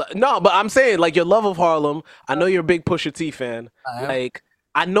 but I'm saying like your love of Harlem. I know you're a big Pusha T fan. Like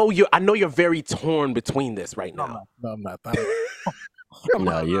I know you're very torn between this right now. No, I'm not.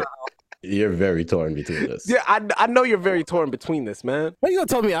 No, you're very torn between this. Yeah, I know you're very torn between this, man. Why you gonna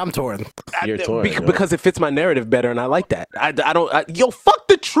tell me I'm torn? You're torn because it fits my narrative better, and I like that. Yo, fuck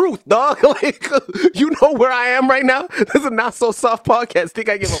the truth, dog. Like, you know where I am right now. This is a not so soft podcast. Think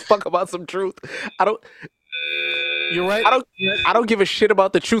I give a fuck about some truth? I don't. You're right. I don't give a shit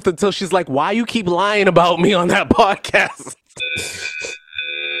about the truth until she's like, "Why you keep lying about me on that podcast?"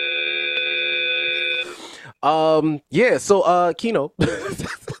 Yeah. So, Kino.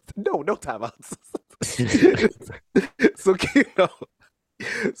 No timeouts. So, Kino.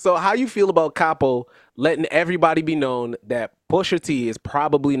 So, how you feel about Capo letting everybody be known that Pusha T is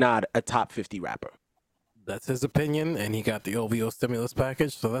probably not a top 50 rapper? That's his opinion, and he got the OVO stimulus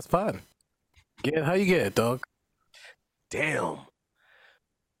package, so that's fine. Get it how you get it, dog. Damn. All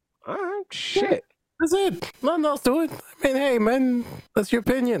right, shit. That's it. Nothing else to it. I mean, hey, man, that's your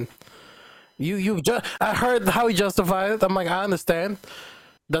opinion. I heard how he justified it. I'm like, I understand.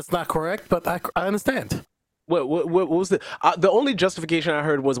 That's not correct, but I understand. What was the only justification I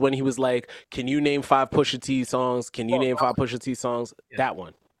heard was when he was like, "Can you name 5 Pusha T songs? Can you name 5 Pusha T songs?" Yeah. That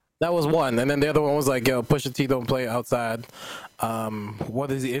one. That was one, and then the other one was like, "Yo, Pusha T don't play outside.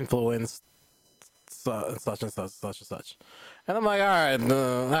 What is he influenced? Such and such." And I'm like,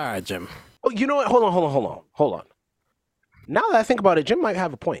 all right, Jim. Oh, you know what? Hold on. Now that I think about it, Jim might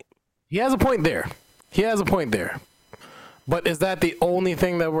have a point. He has a point there. But is that the only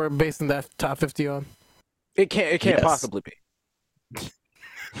thing that we're basing that top 50 on? It can't possibly be.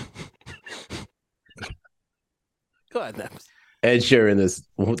 Go ahead, Neps. Ed Sheeran is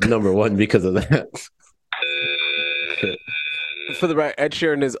number 1 because of that. For the right, Ed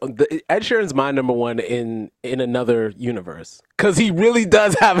Sheeran's my number 1 in another universe because he really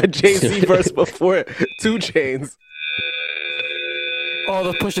does have a Jay-Z verse before 2 Chainz. Oh,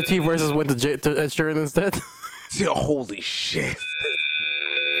 the Pusha T verses went to Ed Sheeran instead. Holy shit!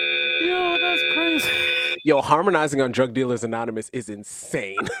 Yo, that's crazy. Yo, harmonizing on Drug Dealers Anonymous is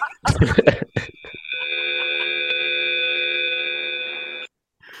insane.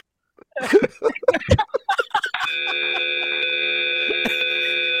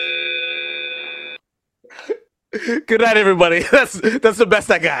 Good night, everybody. That's the best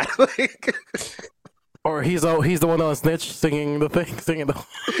I got. Or he's the one on Snitch singing the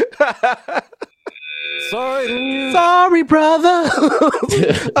Sorry, brother.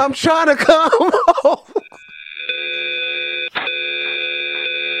 I'm trying to come home.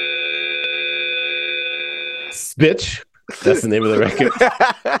 Bitch. That's the name of the record.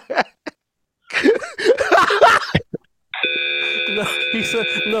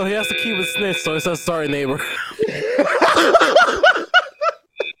 No, he has to keep it Snitch, so it says sorry, neighbor.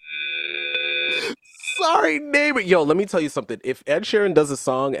 Sorry, neighbor. Yo, let me tell you something. If Ed Sheeran does a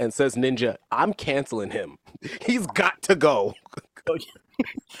song and says ninja, I'm canceling him. He's got to go.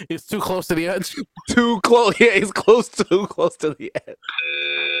 He's too close to the edge. Too close. Yeah, he's too close to the edge.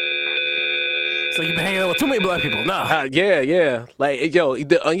 So you've been hanging out with too many black people. Nah. Yeah. Like, yo,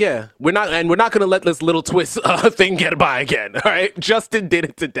 yeah. We're not gonna let this little twist thing get by again. All right, Justin did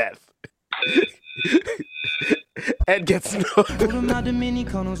it to death. Ed gets no. Put them out the mini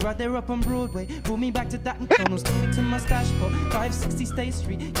conos right there up on Broadway. Pull me back to that and conos. Took me to my stash spot, 560 State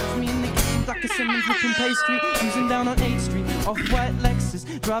Street. Catch me in the kitchen, like a Simmons whipping pastry. Cruising down on 8th Street, off-white Lexus.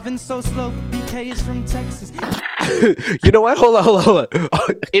 Driving so slow, BK is from Texas. You know what? Hold on.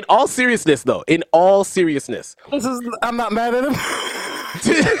 In all seriousness, though. I'm not mad at him.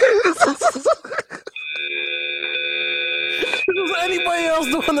 If there was anybody else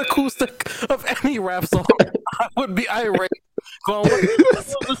doing acoustic of any rap song, I would be irate. Going, what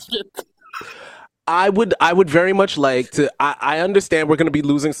the shit? I would very much like to. I understand we're going to be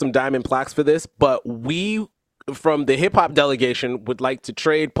losing some diamond plaques for this, but we from the hip hop delegation would like to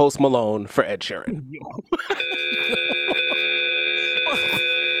trade Post Malone for Ed Sheeran.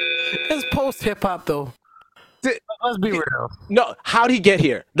 It's post hip hop though. Let's be real. No, how'd he get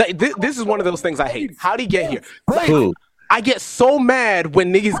here? This is one of those things I hate. How'd he get here? Who? I get so mad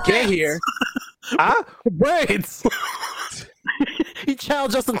when niggas get here. Huh? Braids. He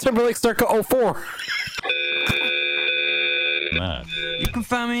challenged Justin Timberlake circa 04. Man. You can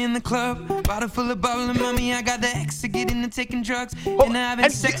find me in the club, bottle full of bubbling, mommy. I got the X to get into taking drugs. And having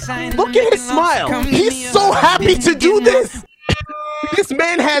sex. Look at his smile. He's so happy to do this. This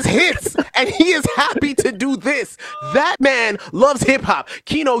man has hits, and he is happy to do this. That man loves hip hop.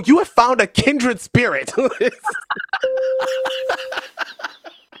 Kino, you have found a kindred spirit.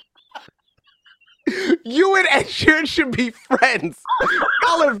 You and Ed Sheeran should be friends.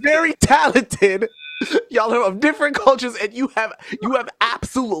 Y'all are very talented. Y'all are of different cultures, and you have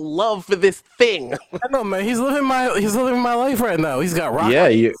absolute love for this thing. I know, man. He's living my life right now. He's got rock. Yeah,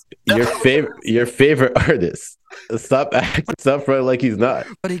 your favorite artist. Stop fronting like he's not.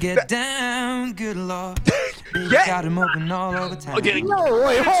 But he get down, good lord. Yeah. Got him open all over town. Okay. No,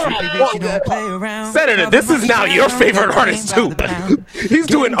 wait, hold on. Senator, this is now your favorite artist too. He's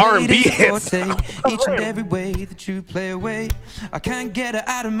doing R&B hits. Each and every way that you play away, I can't get her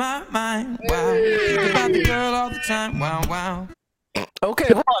out of my mind. Wow, think about the girl all the time. Wow, wow.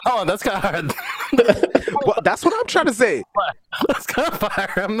 Okay, hold on. That's kind of hard. Well, that's what I'm trying to say. That's kind of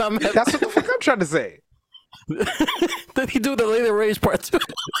fire. I'm not mad. That's what the fuck I'm trying to say. Did he do the later rage part too?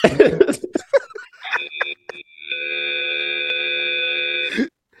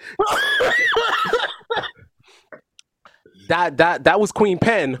 That was Queen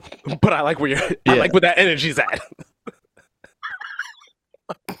Pen, but I like where I like where that energy's at.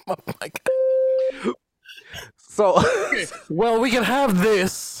 Oh my God. So, well, we can have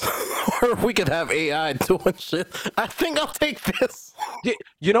this, or we can have AI doing shit. I think I'll take this.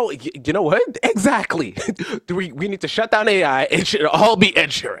 You know what? Exactly. We need to shut down AI. It should all be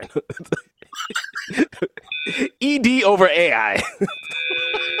Ed Sheeran. ED over AI.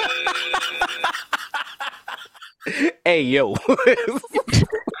 Hey yo.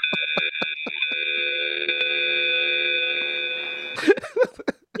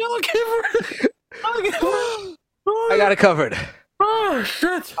 I got it covered. Oh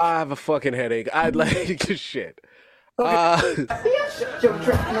shit! I have a fucking headache. I'd like shit. Part of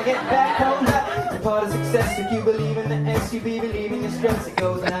success if you believe in the S, you be believing in stress. It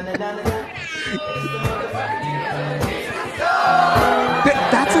goes na na na na.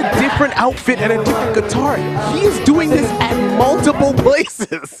 That's a different outfit and a different guitar. He is doing this at multiple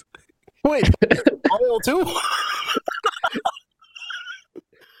places. Wait, all too?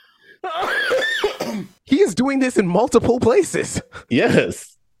 He is doing this in multiple places.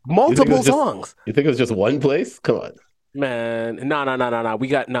 Yes. Multiple songs. You think it was just one place? Come on. Man, no. We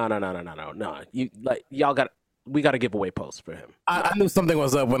got no. We got to give away posts for him. I knew something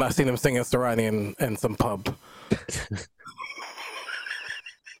was up when I seen him singing Serrani in some pub.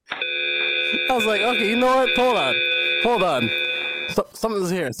 I was like, okay, you know what? Hold on. Something's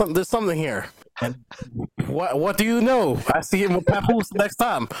here. There's something here. And what do you know? I see him with Papoose next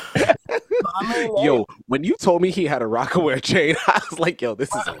time. Yo, when you told me he had a Rockaware chain, I was like, yo, this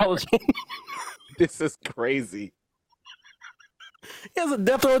is crazy. He has a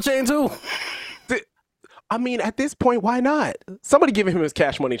Death Row chain too. I mean, at this point, why not? Somebody give him his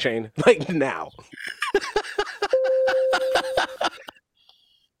Cash Money chain, like now.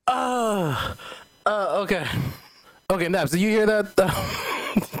 Okay. Okay, Naps, did you hear that? Did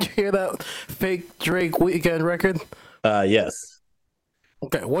you hear that fake Drake weekend record? Yes.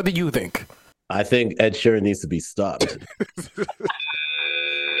 Okay, what do you think? I think Ed Sheeran needs to be stopped.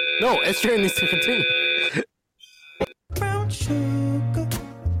 No, Ed Sheeran needs to continue.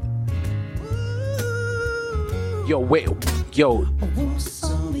 Yo, wait. Yo.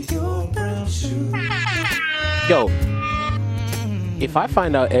 If I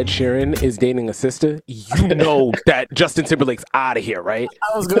find out Ed Sheeran is dating a sister, you know that Justin Timberlake's out of here, right?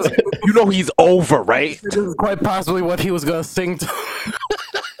 I was gonna say, you know he's over, right? This is quite possibly what he was gonna sing to.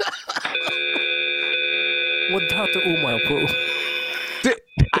 With Dr. Umar, bro.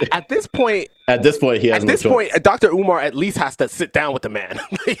 At this point, he has no choice. Dr. Umar at least has to sit down with the man.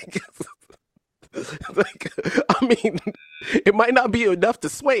 I mean, it might not be enough to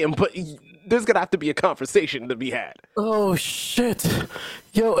sway him, but there's gonna have to be a conversation to be had. Oh shit!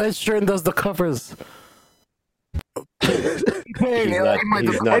 Yo, Ed Sheeran does the covers. He's not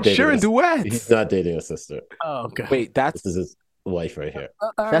Ed Sheeran duets. He's not dating a sister. Oh, okay. Wait, this is his wife right here.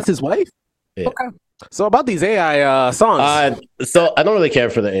 That's his wife? Yeah. So about these AI songs. So I don't really care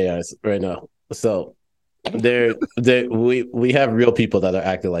for the AIs right now. So we have real people that are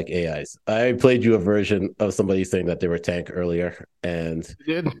acting like AIs. I played you a version of somebody saying that they were Tank earlier, and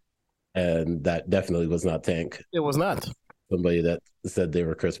You did. and that definitely was not Tank. It was not. Somebody that said they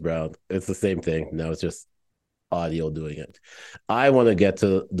were Chris Brown. It's the same thing. Now it's just audio doing it. I want to get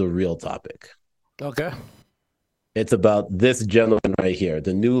to the real topic. Okay. It's about this gentleman right here,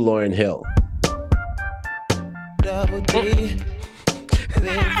 the new Lauryn Hill. Double D,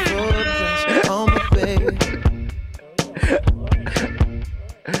 on my baby.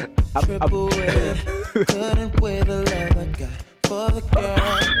 Triple wave, couldn't wear the love I got for the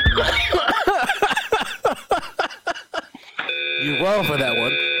girl. You're wrong for that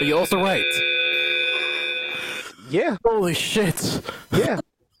one, but you're also right. Yeah. Holy shit. Yeah.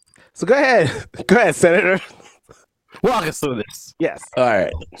 So go ahead, Senator. Walk us through this. Yes. All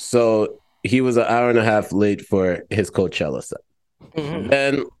right. So he was an hour and a half late for his Coachella set.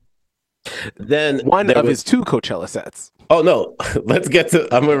 Mm-hmm. Then one of his 2 Coachella sets. Oh no, let's get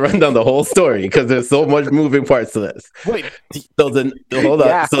to. I'm gonna run down the whole story because there's so much moving parts to this. Wait. So hold on.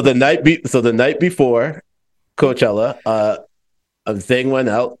 Yeah. So the night before Coachella, a thing went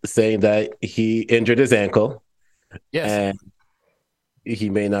out saying that he injured his ankle. Yes. And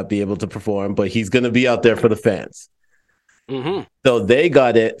he may not be able to perform, but he's gonna be out there for the fans. Mm-hmm. So they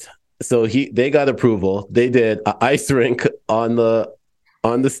got it. So they got approval. They did an ice rink on the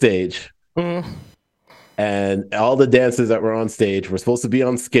stage. Mm-hmm. And all the dancers that were on stage were supposed to be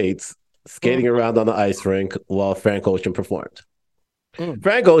on skates, skating around on the ice rink while Frank Ocean performed.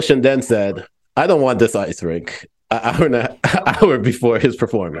 Frank Ocean then said, I don't want this ice rink an hour before his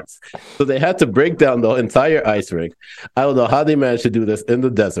performance. So they had to break down the entire ice rink. I don't know how they managed to do this in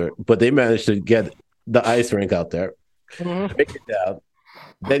the desert, but they managed to get the ice rink out there, break it down.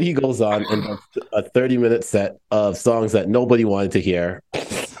 Then he goes on and does a 30-minute set of songs that nobody wanted to hear.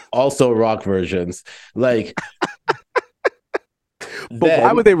 Also rock versions. Like, but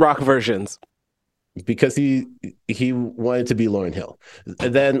why would they rock versions? Because he wanted to be Lauryn Hill.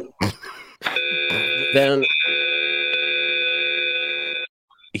 And then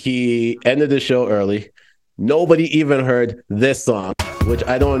he ended the show early. Nobody even heard this song, which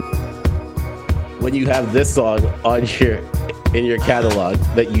I don't. When you have this song on in your catalog,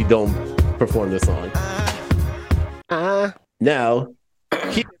 that you don't perform the song. Now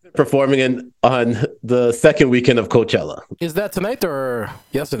he's performing on the second weekend of Coachella. Is that tonight or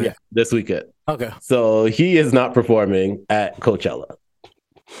yesterday? Yeah, this weekend. Okay. So he is not performing at Coachella.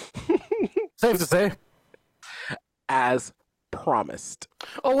 Safe to say. As promised.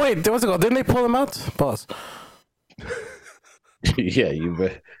 Oh wait, there was a go. Didn't they pull him out? Pause. Yeah, you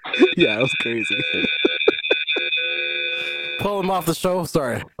bet. Yeah, that was crazy. Pull him off the show?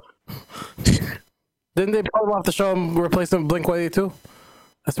 Sorry. Didn't they pull him off the show and replace him with Blink-182?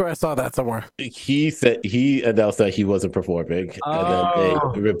 That's where I saw that somewhere. He announced that he wasn't performing, and then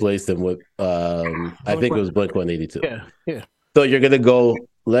they replaced him with I think it was Blink-182. Yeah. So you're gonna go.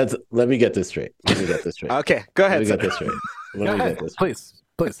 Let me get this straight. Okay, go ahead. Let me get this straight.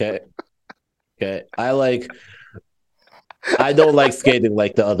 Please. Okay. I don't like skating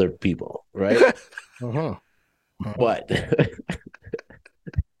like the other people, right? But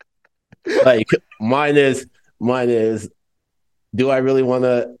like mine is. Do I really want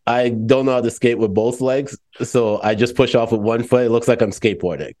to? I don't know how to skate with both legs, so I just push off with one foot. It looks like I'm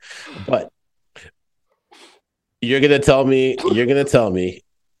skateboarding. But you're gonna tell me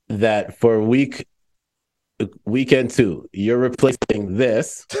that for weekend 2, you're replacing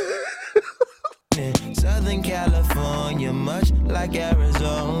this. Southern California, much like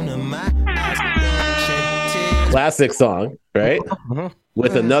Arizona, my Classic song, right?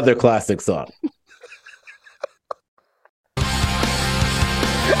 With another classic song.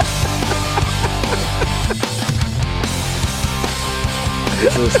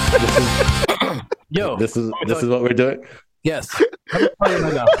 This is what we're doing. Yes. Let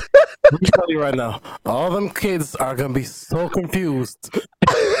me tell you right now. All them kids are gonna be so confused.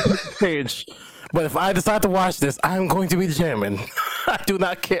 Stage. But if I decide to watch this, I'm going to be jamming. I do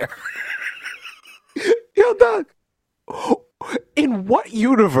not care. Yo, Doug. In what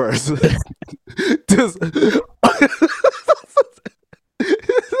universe does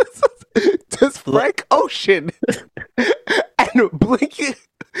Frank Ocean and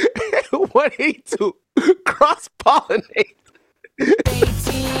Blink-182 cross-pollinate?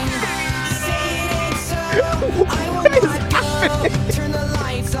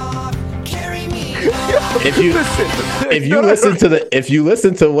 If you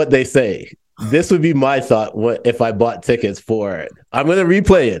listen to what they say, this would be my thought if I bought tickets for it. I'm gonna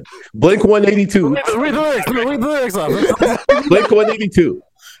replay it. Blink 182. Read the lyrics off. Blink 182.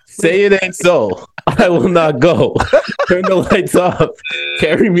 Say it ain't so. I will not go. Turn the lights off.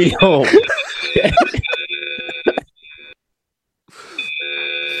 Carry me home.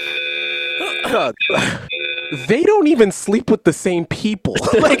 God. They don't even sleep with the same people.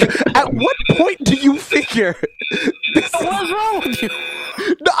 Like, at what point do you figure this? What's wrong with you?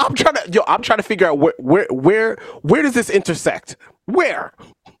 No, I'm trying to figure out where does this intersect? Where?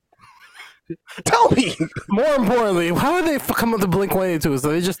 Tell me. More importantly, how did they come up to Blink 182?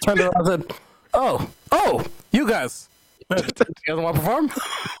 So they just turned around and said, "Oh, you guys want to perform?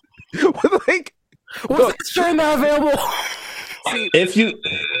 Like, was this train not available?" If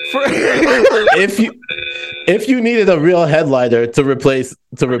you needed a real headliner to replace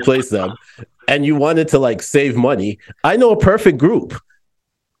them, and you wanted to like save money, I know a perfect group.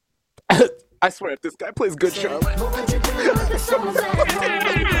 I swear, if this guy plays Good Charlotte.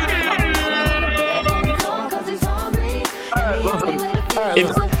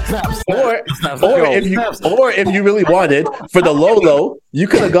 If you really wanted for the Lolo, you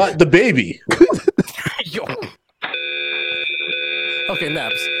could have got the baby. Yo. Okay,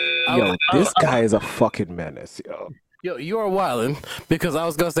 Naps. Yo, this guy is a fucking menace, yo. Yo, you are wildin', because I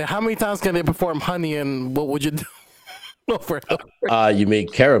was gonna say, how many times can they perform Honey, and what would you do? You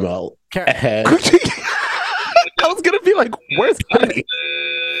make caramel. I was gonna be like, where's Honey?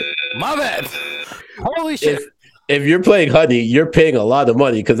 My bad. Holy shit. If you're playing Honey, you're paying a lot of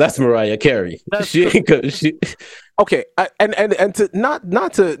money because that's Mariah Carey. Okay, and to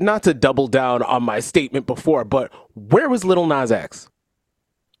not to double down on my statement before, but where was Lil Nas X?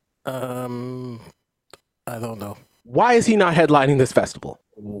 I don't know. Why is he not headlining this festival?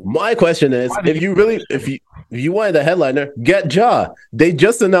 My question is, if you wanted a headliner, get Ja. They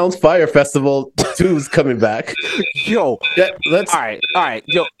just announced Fire Festival 2's coming back. Yo, let's. All right,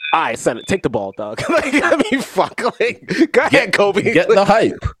 yo, all right, Senate, take the ball, dog. Like, I mean, fuck, like, go ahead, Kobe. Get the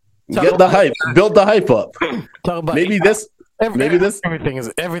hype. Get the hype. Build the hype up. Talk about everything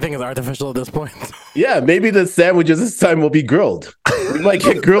is artificial at this point. Yeah, maybe the sandwiches this time will be grilled. We might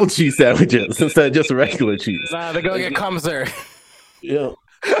get grilled cheese sandwiches instead of just regular cheese. Nah, they're gonna get commissary. Yeah.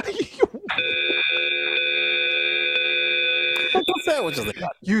 What sandwiches they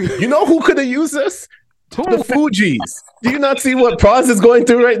got? You know who could have used this? The Fugees. Do you not see what Praz is going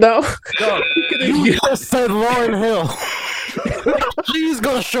through right now? No, you just said Lauryn Hill. She's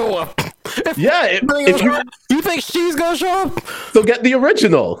gonna show up. If you think she's gonna show up? So get the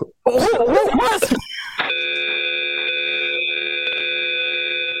original. What?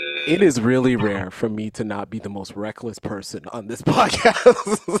 It is really rare for me to not be the most reckless person on this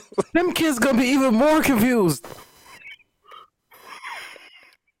podcast. Them kids gonna be even more confused.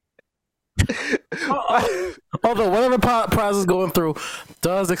 Although whatever Praz is going through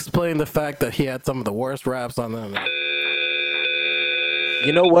does explain the fact that he had some of the worst raps on them.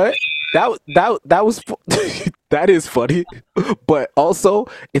 You know what? That was that is funny, but also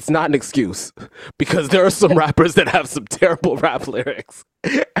it's not an excuse because there are some rappers that have some terrible rap lyrics,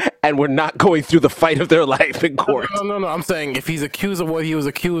 and we're not going through the fight of their life in court. No. I'm saying if he's accused of what he was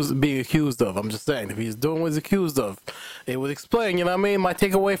being accused of, I'm just saying if he's doing what he's accused of, it would explain. You know what I mean? My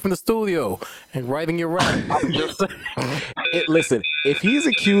takeaway from the studio and writing your rap. I'm just saying. Listen, if he's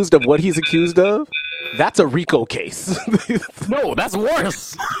accused of what he's accused of, that's a RICO case. No, that's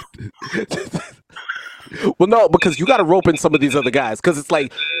worse. Well, no, because you got to rope in some of these other guys. Because it's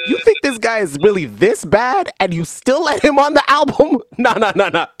like, you think this guy is really this bad, and you still let him on the album? No.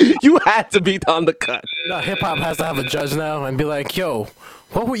 You had to be on the cut. No, hip hop has to have a judge now and be like, "Yo,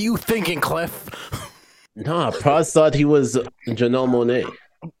 what were you thinking, Clef?" Nah, Praz thought he was Janelle Monáe.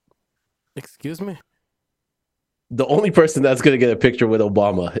 Excuse me. The only person that's gonna get a picture with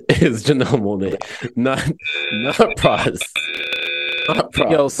Obama is Janelle Monáe, not Praz.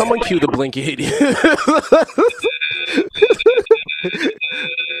 Yo, someone cue the Blinky idiot.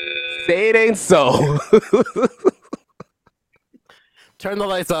 Say it ain't so. Turn the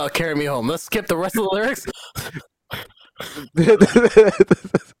lights out, carry me home. Let's skip the rest of the lyrics.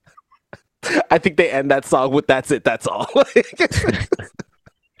 I think they end that song with "That's it, that's all."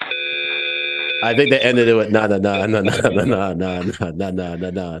 I think they ended it with nah.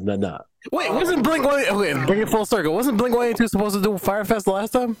 Wait, wasn't Blink 182? Okay, bring it full circle. Wasn't Blink 182 supposed to do Firefest the last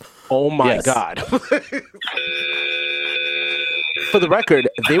time? Oh my God! For the record,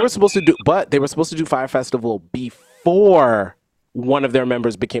 they were supposed to do Fire Festival before one of their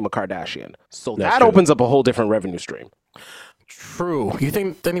members became a Kardashian. So that opens up a whole different revenue stream. True. You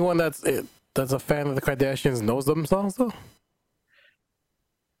think anyone that's a fan of the Kardashians knows themselves though?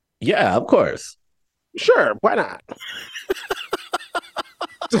 Yeah, of course. Sure, why not?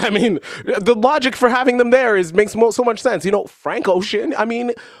 I mean, the logic for having them there makes so much sense. You know, Frank Ocean. I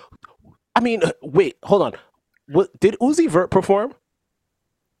mean, wait, hold on. Did Uzi Vert perform?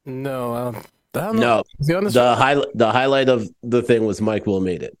 No, I don't No, know. Is he on the the highlight of the thing was Mike Will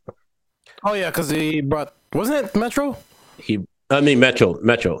made it. Oh yeah, because he brought, wasn't it Metro?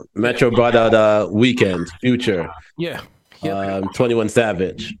 Metro brought out Weekend, Future, Yeah. 21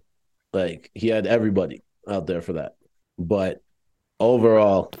 Savage. Like he had everybody out there for that. But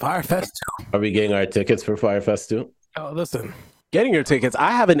overall, Firefest 2. Are we getting our tickets for Firefest 2? Oh, listen. Getting your tickets.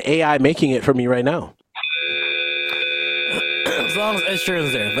 I have an AI making it for me right now. As long as Ed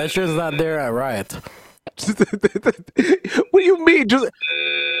Sheeran's there. If Ed Sheeran's not there, I riot. What do you mean? Just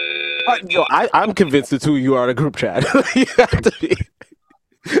yo, I'm convinced the two of you are in a group chat. You have to be.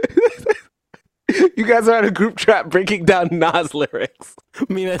 You guys are in a group chat breaking down Nas lyrics.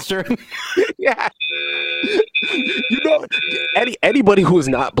 Me and Ed Sheeran. Yeah. You know, anybody who is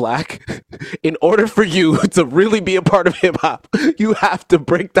not black, in order for you to really be a part of hip hop, you have to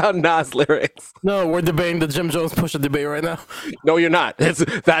break down Nas lyrics. No, we're debating the Jim Jones Pusha debate right now. No, you're not.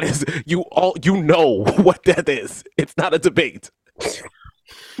 That is you know what that is. It's not a debate.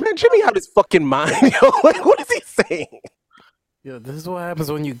 Man, Jimmy out his fucking mind, yo. Like, what is he saying? Yeah, this is what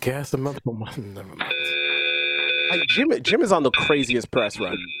happens when you gas him up. Never mind. Like Jim is on the craziest press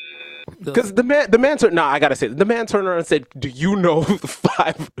run. Because the man turned. I gotta say, the man turned around and said, "Do you know the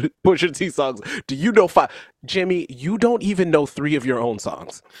 5 Pusha T songs? Do you know 5?" Jimmy, you don't even know 3 of your own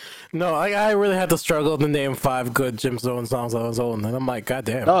songs. No, I really had to struggle to name 5 good Jim Jones songs on his own, and I'm like, God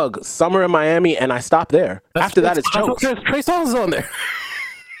damn. Doug, Summer in Miami, and I stopped there. After that, it's jokes. Trey Songz on there.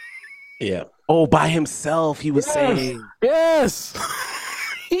 Yeah. Oh, by himself, he was saying. Yes.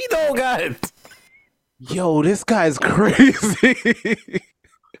 He don't got it. Yo, this guy's crazy.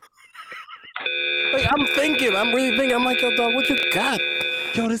 Like, I'm really thinking, I'm like, yo, dog, what you got?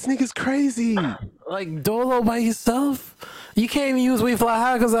 Yo, this nigga's crazy. Like, Dolo by yourself? You can't even use We Fly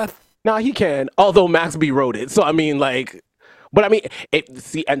High because I... Nah, he can. Although Max B wrote it. So, I mean, like... But, I mean,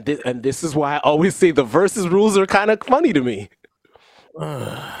 and this is why I always say the versus rules are kind of funny to me.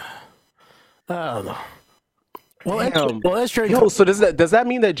 I don't know. Well, that's true. Yo, so does that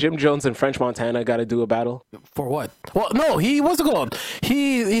mean that Jim Jones and French Montana got to do a battle? For what? Well, no, what's it called?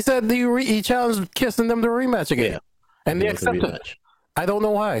 He said he challenged Kiss and them to a rematch again, and they accepted it. I don't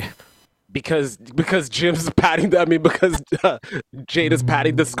know why. Because Jim's patting. I mean, because Jada's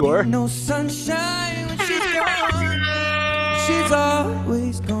patting the score. No sunshine when she's gone. She's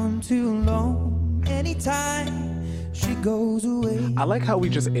always gone too long. Anytime she goes away. I like how we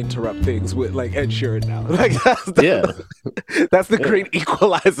just interrupt things with like Ed Sheeran now. Like that's the great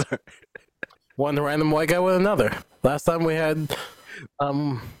equalizer. One random white guy with another. Last time we had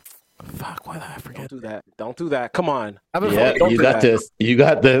fuck, why did I forget? Don't do that. Come on. Yeah, you got this. You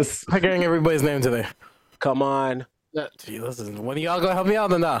got this. I'm getting everybody's name today. Come on. Gee, listen, when are y'all gonna help me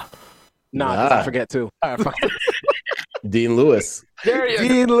out or nah? Nah, 'cause I forget too. All right, fuck. Dean Lewis.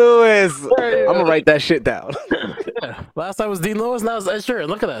 Dean Lewis. I'm gonna write that shit down. Yeah. Last time was Dean Lewis, now it's Ed Sheeran.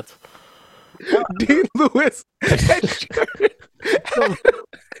 Look at that. Dean Lewis. Ed Sheeran.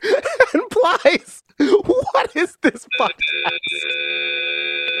 And Plies. What is this podcast?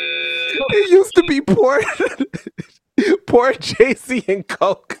 It used to be poor JC and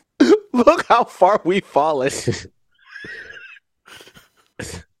Coke. Look how far we've fallen.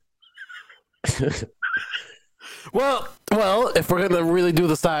 Well, if we're gonna really do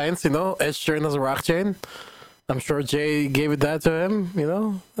the science, Ed Sheeran has a rock chain. I'm sure Jay gave it that to him,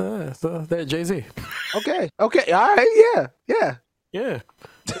 so there, Jay-Z. Okay, all right, yeah.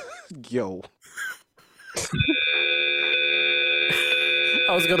 Yo.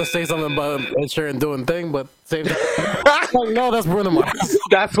 I was gonna say something about Ed Sheeran doing thing, but same time. No, that's Bruno Mars.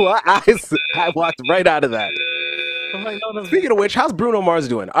 That's what I walked right out of that. I'm like, no, Speaking of which, how's Bruno Mars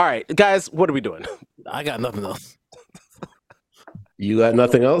doing? All right, guys, what are we doing? I got nothing else. You got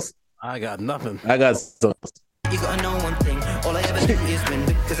nothing else? I got nothing. I got some. You gotta know one thing, all I ever do is win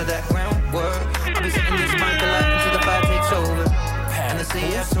because of that groundwork. I'll be sitting this mic a lot until the fire takes over. And I say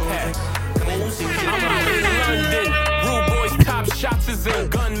yes, I'm out in London. Rude boys, top shots is in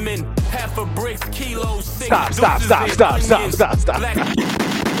gunmen. Half a bricks, kilos, 6 Stop.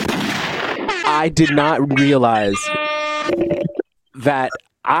 I did not realize that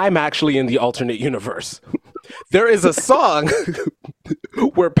I'm actually in the alternate universe. There is a song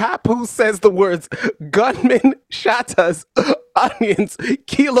where Papoose says the words gunmen, shatas, onions,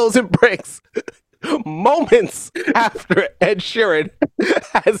 kilos, and bricks moments after Ed Sheeran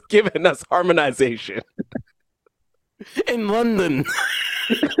has given us harmonization. In London.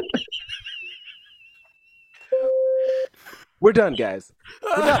 We're done, guys.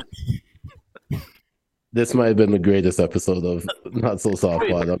 We're done. This might have been the greatest episode of Not So Soft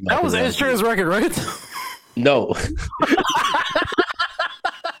Pod. That was Ed Sheeran's record, right? No.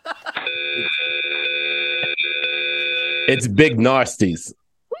 It's Big Narsties.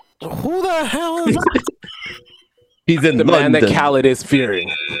 Who the hell is that? He's in The London. man that Khaled is fearing.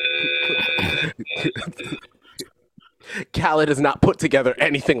 Khaled has not put together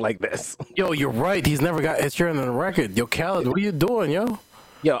anything like this. Yo, you're right. He's never got Ed Sheeran on the record. Yo, Khaled, what are you doing, yo?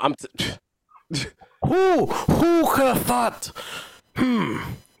 Yo, Who could have thought? You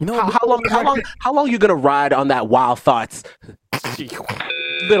know, how long you gonna ride on that Wild Thoughts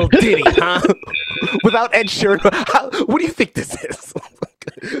little ditty, huh? Without Ed Sheeran, what do you think this is?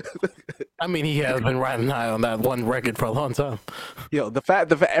 I mean, he has been riding high on that one record for a long time. Yo, the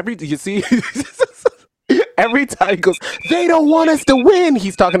fact you see. Every time he goes, they don't want us to win.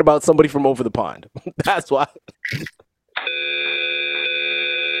 He's talking about somebody from over the pond. That's why.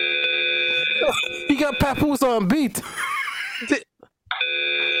 He got Papoose on beat.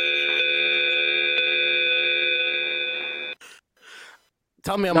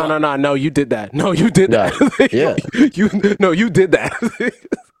 Tell me I'm No, you did that. No, you did that. Yeah. You did that.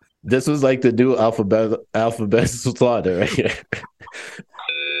 This was like the new alphabet slaughter right here.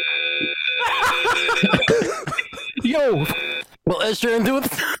 Yo, will Ed Sheeran do it?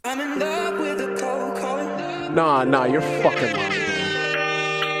 I'm in love with a cold, cold. Nah, you're fucking lying.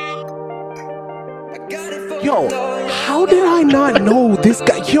 Yo, how did I not know this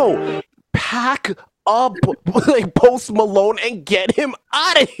guy? Yo, pack up like Post Malone and get him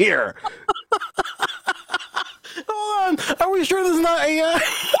out of here. Hold on, are we sure this is not AI?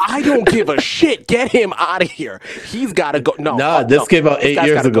 I don't give a shit. Get him out of here. He's got to go. No, this came out 8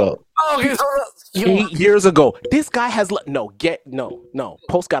 years ago. Go. Oh, okay, so 8 years ago. This guy has no.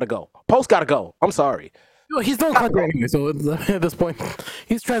 Post got to go. Post got to go. I'm sorry. Yo, he's doing country anyway, so at this point,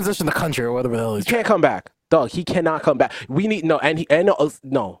 he's transitioned to country or whatever the hell he's. He can't come back, dog. He cannot come back. We need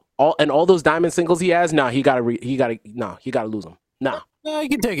all those diamond singles he has. Nah, he gotta lose them. Nah. He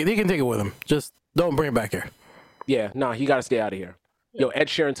can take it. He can take it with him. Just don't bring it back here. Yeah, nah, he gotta stay out of here. Yo, Ed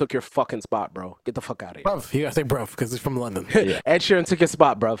Sheeran took your fucking spot, bro. Get the fuck out of here. Bruv, you gotta say bruv because he's from London. Ed Sheeran took your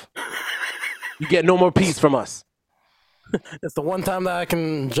spot, bruv. You get no more peace from us. It's the one time that I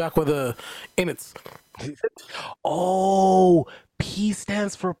can jock with a innits. Oh, P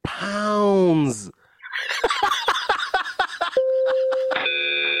stands for pounds.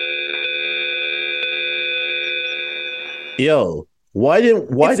 Yo, why did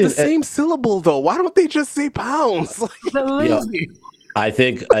the same syllable though? Why don't they just say pounds? Yo, I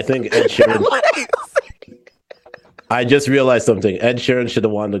think Ed Sheeran. I just realized something. Ed Sheeran should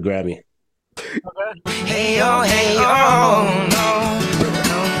have won the Grammy. Hey yo, no.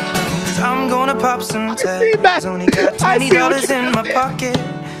 I'm gonna pop some tags. Only got $20 in my pocket.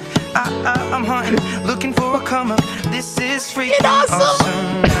 I'm hunting, looking for a come up. This is freaking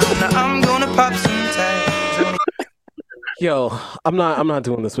awesome. Now I'm gonna pop some tags. Yo, I'm not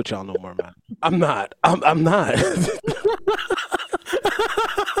doing this with y'all no more, man. I'm not.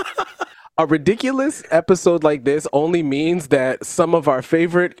 A ridiculous episode like this only means that some of our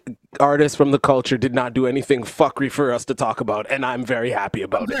favorite artists from the culture did not do anything fuckery for us to talk about, and I'm very happy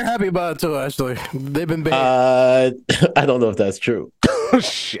about it. They're happy about it too, actually. They've been I don't know if that's true.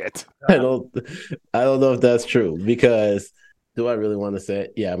 Shit. I don't know if that's true, because do I really want to say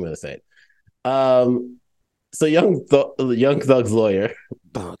it? Yeah, I'm gonna say it. So Young Thug's lawyer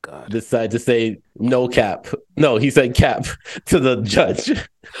decided to say no cap. No, he said cap to the judge.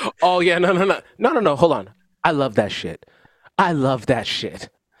 Oh yeah, no. Hold on. I love that shit.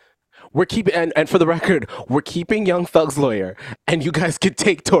 We're keeping and for the record, we're keeping Young Thug's lawyer, and you guys can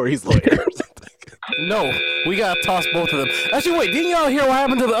take Tory's lawyer. No, we gotta toss both of them. Actually, wait, didn't y'all hear what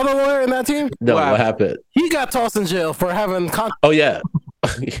happened to the other lawyer in that team? No, what happened? He got tossed in jail for having Oh yeah.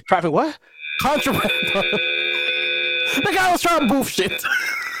 Traffic what? Contraband. The guy was trying to boof shit.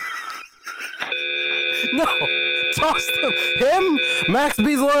 No, toss them. Him, Max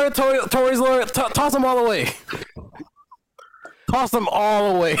B's lawyer, Tory's lawyer, toss them all away. Toss them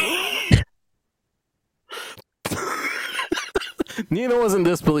all away. Nino was in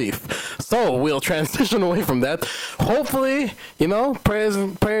disbelief. So we'll transition away from that. Hopefully, prayers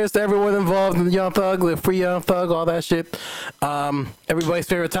to everyone involved in the Young Thug, the free Young Thug, all that shit. Everybody's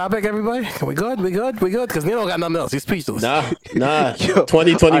favorite topic, everybody? We good? Because Nino got nothing else. He's speechless. Nah.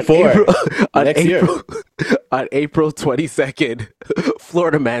 2024. Next year. On April 22nd,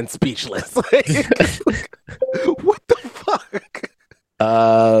 Florida man speechless. What the fuck?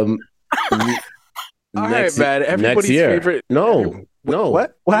 All right, man. Everybody's favorite. No. No.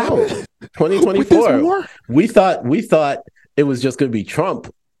 What? What happened? 2024. With this war? We thought it was just going to be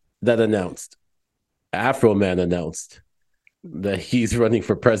Trump that announced. Afro Man announced that he's running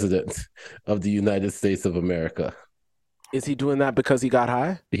for president of the United States of America. Is he doing that because he got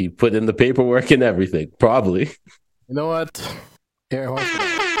high? He put in the paperwork and everything, probably. You know what? Here, hold on.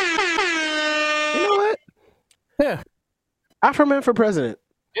 You know what? Yeah. Afro Man for president.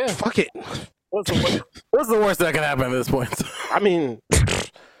 Yeah. Fuck it. What's the worst that can happen at this point? I mean,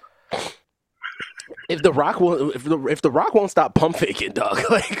 if the Rock won't stop pump faking, dog,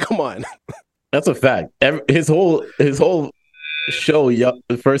 like, come on. That's a fact. His whole show,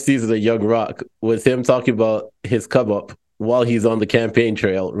 the first season of Young Rock, was him talking about his come up while he's on the campaign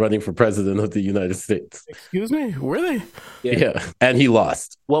trail running for president of the United States. Excuse me, really? Yeah, and he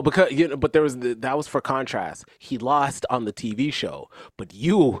lost. Well, because but there was that was for contrast. He lost on the TV show, but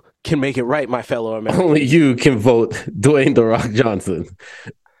you can make it right, my fellow Americans. Only you can vote Dwayne The Rock Johnson.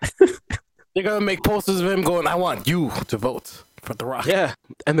 They're gonna make posters of him going, "I want you to vote for The Rock." Yeah,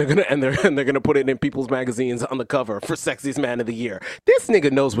 and they're gonna put it in People's magazines on the cover for Sexiest Man of the Year. This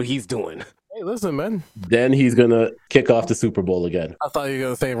nigga knows what he's doing. Hey, listen, man. Then he's gonna kick off the Super Bowl again. I thought you were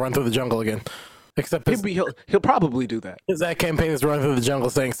gonna say "Run Through the Jungle" again. Except he'll probably do that. His ad campaign is "Run Through the Jungle,"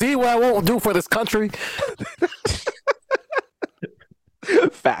 saying, "See what I won't do for this country."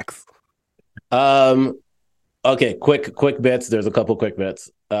 Facts. Okay, quick bets. There's a couple quick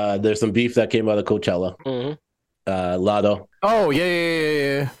bets. There's some beef that came out of Coachella. Mm-hmm. Lotto. Oh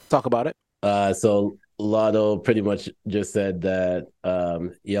yeah. Talk about it. So Lotto pretty much just said that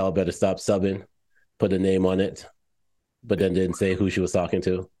y'all better stop subbing, put a name on it, but then didn't say who she was talking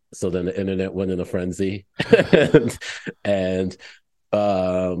to. So then the internet went in a frenzy, and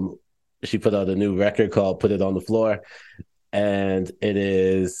she put out a new record called "Put It on the Floor," and it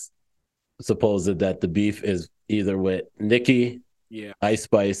is supposed that the beef is either with Nicki, Ice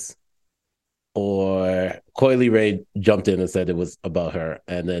Spice, or Coily Ray jumped in and said it was about her,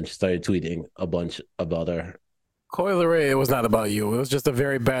 and then she started tweeting a bunch about her. Coily Ray, it was not about you. It was just a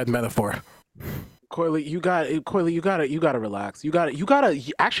very bad metaphor. Coily, you gotta relax. You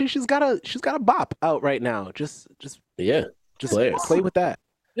gotta. Actually, she's got a bop out right now. Just play with that.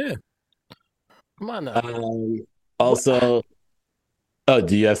 Yeah. Come on now. Also. Oh,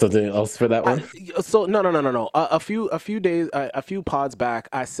 do you have something else for that one? So no. A few pods back,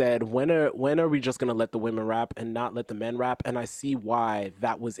 I said, when are we just gonna let the women rap and not let the men rap? And I see why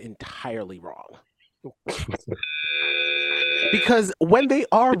that was entirely wrong. Because when they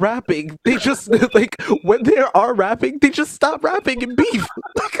are rapping, they just stop rapping and beef.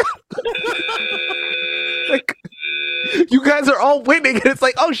 Like, you guys are all winning, and it's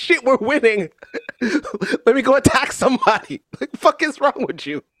like, oh shit, we're winning. Let me go attack somebody. Like, fuck is wrong with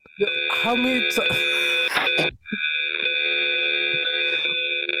you? How many?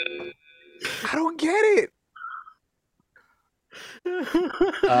 I don't get it.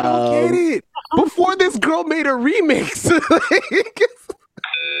 I don't get it. Before this girl made a remix.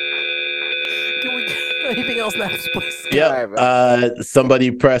 Can we get anything else next, please? Yeah.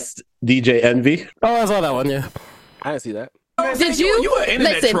 Somebody pressed DJ Envy. Oh, I saw that one. Yeah. I didn't see that. Did you an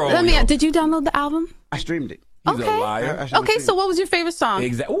internet listen? troll, Let me. yo. Did you download the album? I streamed it. He's a liar. Okay, so what was your favorite song?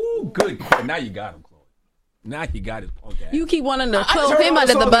 Exactly. Ooh, good. Now you got him, Chloe. Now you got his punk ass. You keep wanting to I throw heard him all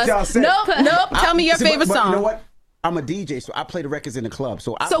under the songs bus. y'all said. Nope. Tell me your See, favorite but song. You know what? I'm a DJ, so I play the records in the club.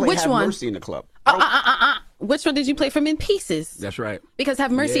 So I So play which Have one? Mercy in the club. Which one did you play from In Pieces? That's right. Because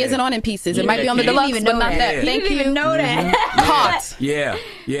Have Mercy Yeah. isn't on In Pieces. It Yeah, might be on the you didn't deluxe, even but know not that. that. Yeah. Thank You you. didn't know that. Hot.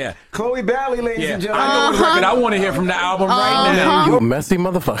 Yeah. Chloe Bailey, ladies and I gentlemen. know the record I want to hear from the album right now. You a messy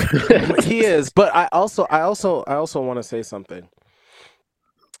motherfucker. He is, but I also want to say something.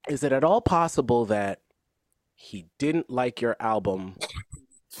 Is it at all possible that he didn't like your album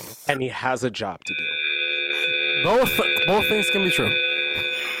and he has a job to do? Both things can be true.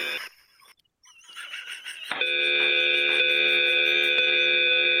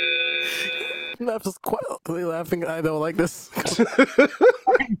 Naps is quietly laughing. I don't like this.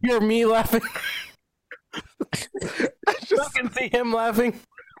 I can hear me laughing. I can see him laughing,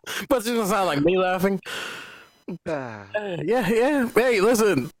 but it doesn't sound like me laughing. Yeah. Hey,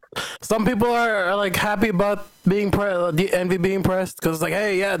 listen. Some people are like happy about being Envy being pressed because it's like,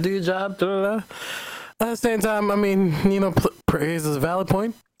 hey, yeah, do your job. Da-da-da. At the same time, I mean, praise is a valid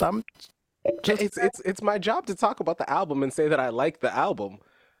point. It's my job to talk about the album and say that I like the album.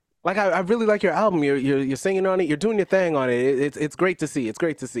 Like, I really like your album. You're singing on it. You're doing your thing on it. It's great to see. It's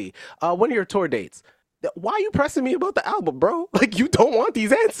great to see. When are your tour dates? Why are you pressing me about the album, bro? Like, you don't want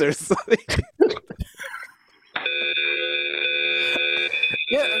these answers.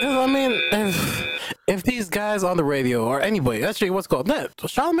 Yeah, because I mean, if these guys on the radio or anybody, actually, what's called that?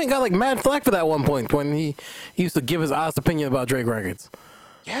 Charlamagne got like mad flack for that one point when he used to give his honest opinion about Drake records.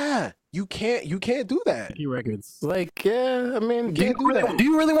 Yeah, you can't do that. He records, like, yeah, I mean, You can't do that. do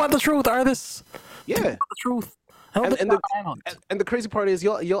you really want the truth, artists? Yeah, The truth. and the crazy part is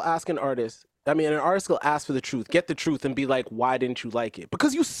you'll ask an artist. I mean, an artist will ask for the truth, get the truth, and be like, "Why didn't you like it?"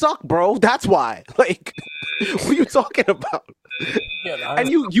 Because you suck, bro. That's why. Like, what are you talking about? And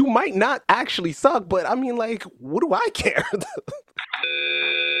you might not actually suck, but I mean, like, what do I care?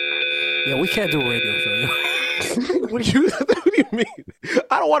 Yeah, we can't do a radio show. What do you mean?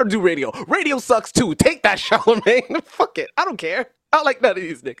 I don't want to do radio. Radio sucks too. Take that, Charlamagne. Fuck it. I don't care. I don't like none of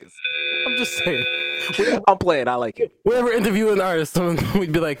these niggas. I'm just saying. I'm playing. I like it. Whenever interviewing an artist,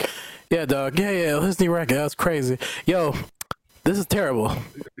 we'd be like, "Yeah, dog. Yeah, listen to your record. That's crazy. Yo, this is terrible."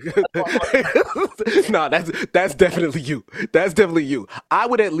 No, that's definitely you. That's definitely you. I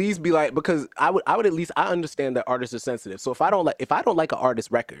would at least be like, because I would at least, I understand that artists are sensitive. So if I don't like an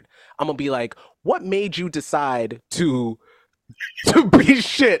artist record, I'm gonna be like, what made you decide to be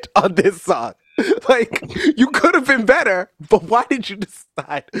shit on this song? Like, you could have been better, but why did you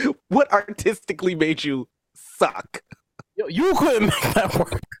decide? What artistically made you suck? Yo, you couldn't make that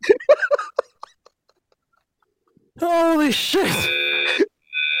work. Holy shit.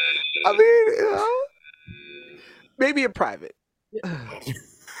 I mean, maybe in private.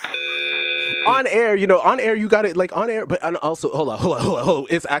 On air, you got it, like, on air, but also, hold on.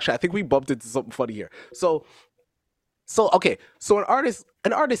 It's actually, I think we bumped into something funny here. So okay, so an artist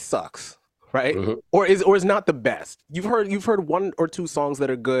sucks, right? Mm-hmm. Or is not the best. You've heard one or two songs that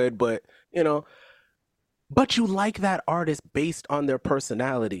are good, but but you like that artist based on their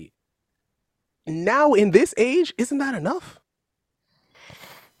personality. Now in this age, isn't that enough?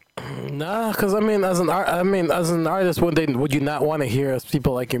 Nah, because I mean, as an artist, would you not want to hear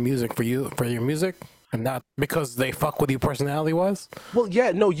people like your music for your music, and not because they fuck with you personality wise? Well,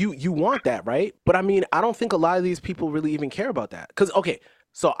 yeah, no, you want that, right? But I mean, I don't think a lot of these people really even care about that. Because okay,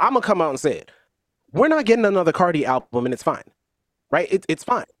 so I'm gonna come out and say it: we're not getting another Cardi album, and it's fine, right? It's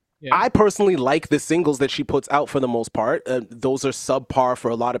fine. Yeah. I personally like the singles that she puts out for the most part. Those are subpar for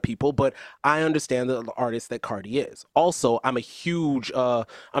a lot of people, but I understand the artist that Cardi is. Also, I'm a huge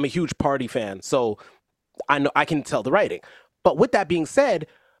Party fan, so I know I can tell the writing. But with that being said,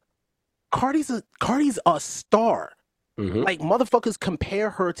 Cardi's a star. Mm-hmm. Like, motherfuckers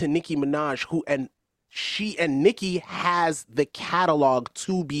compare her to Nicki Minaj, she and Nicki has the catalog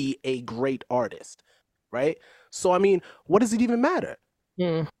to be a great artist, right? So I mean, what does it even matter?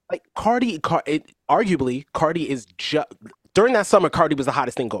 Like, arguably, Cardi is during that summer, Cardi was the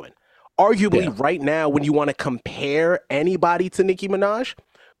hottest thing going. Arguably, right now, when you want to compare anybody to Nicki Minaj,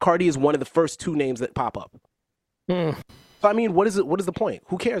 Cardi is one of the first two names that pop up. So I mean, what is the point?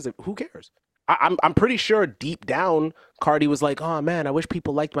 Who cares? Who cares? I'm pretty sure deep down, Cardi was like, "Oh man, I wish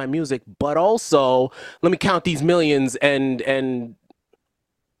people liked my music, but also let me count these millions." And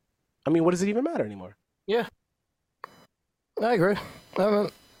I mean, what does it even matter anymore? Yeah, I agree. I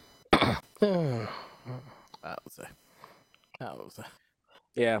would say.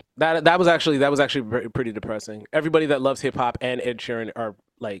 Yeah, that was actually pretty depressing. Everybody that loves hip hop and Ed Sheeran are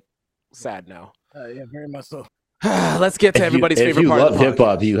like sad now. Yeah, very much so. Let's get to everybody's favorite part. If you love hip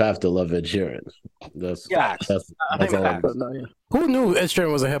hop, you have to love Ed Sheeran. That's all. Who knew Ed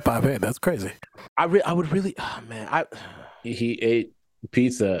Sheeran was a hip hop hit? That's crazy. I would really. Oh man, he ate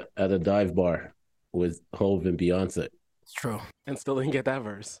pizza at a dive bar with Hove and Beyonce. It's true, and still didn't get that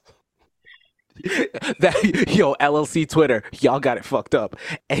verse. LLC Twitter, y'all got it fucked up.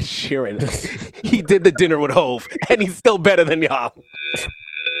 Ed Sheeran, he did the dinner with Hove, and he's still better than y'all.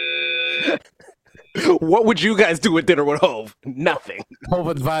 What would you guys do with dinner with Hove? Nothing. Hove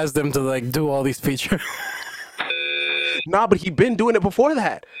advised them to like do all these features. Nah, but he'd been doing it before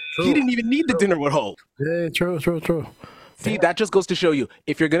that. True. He didn't even need the dinner with Hove. Yeah, true. See, that just goes to show you,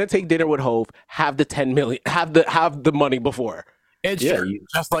 if you're gonna take dinner with Hove, have the 10 million, have the money before. It's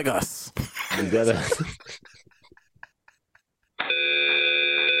just like us. You gotta.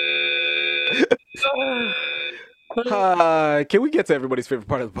 Can we get to everybody's favorite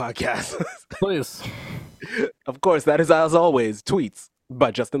part of the podcast? Please. Of course, that is, as always, tweets by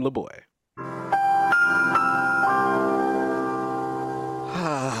Justin LeBoy.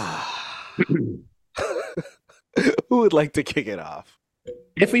 Who would like to kick it off?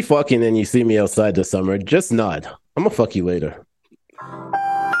 If we fucking and you see me outside this summer, just nod. I'm gonna fuck you later.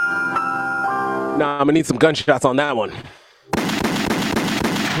 Nah, I'm gonna need some gunshots on that one. You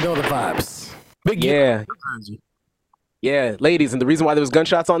know the vibes. Yeah, ladies, and the reason why there was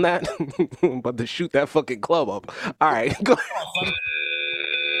gunshots on that, but to shoot that fucking club up. All right, go ahead.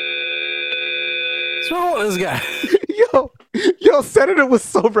 wrong with this guy? Yo, Senator was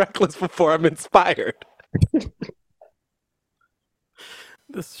so reckless before. I'm inspired.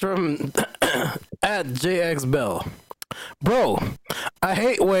 This is from at JX Bell. Bro, I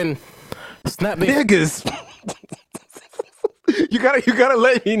hate when niggas. You gotta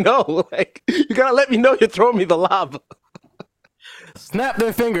let me know. Like, you gotta let me know you're throwing me the lob. Snap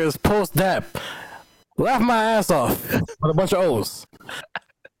their fingers post dap. Laugh my ass off with a bunch of O's.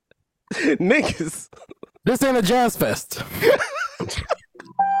 Niggas. This ain't a jazz fest.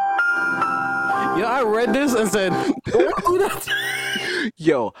 Yo, I read this and said, don't do that.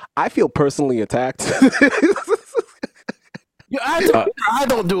 Yo, I feel personally attacked. Yo, I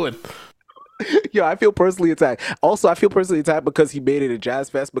don't do it. Yo, I feel personally attacked. Also, I feel personally attacked because he made it a jazz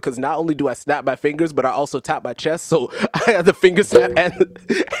fest. Because not only do I snap my fingers, but I also tap my chest. So I had the finger snap and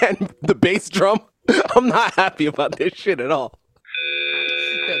the bass drum. I'm not happy about this shit at all.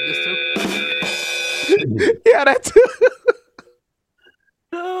 Yeah, this too. Yeah, that too.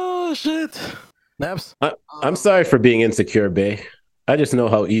 Oh shit. Naps. I'm sorry for being insecure, Bay. I just know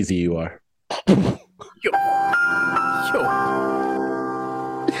how easy you are.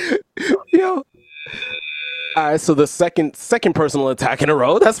 Yo. All right, so the second personal attack in a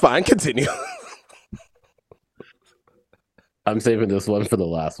row. That's fine. Continue. I'm saving this one for the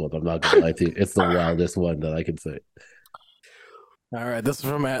last one. I'm not gonna lie to you. It's the wildest one that I can say. All right, this is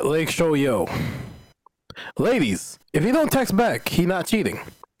from at Lake Show Yo. Ladies, if he don't text back, he not cheating.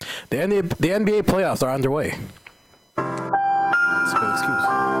 The NBA playoffs are underway. That's a good excuse.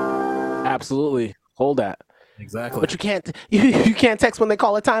 Absolutely. Hold that. Exactly. But you can't text when they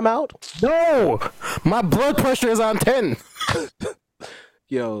call a timeout? No! My blood pressure is on 10.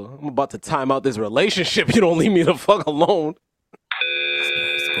 Yo, I'm about to time out this relationship. You don't leave me the fuck alone.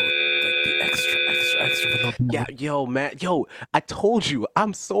 Yeah, yo, man. Yo, I told you.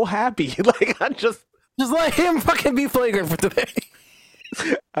 I'm so happy. Like, I just let him fucking be flagrant for today.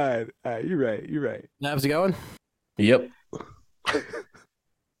 All right. You're right. Nabs, you going? Yep.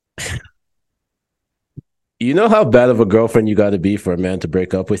 You know how bad of a girlfriend you got to be for a man to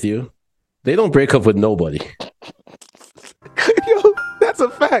break up with you? They don't break up with nobody. Yo, that's a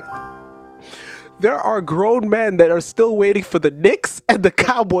fact. There are grown men that are still waiting for the Knicks and the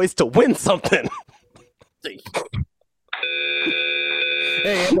Cowboys to win something.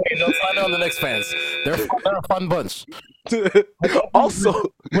 Hey, don't slide on the Knicks fans. They're a fun bunch. Also,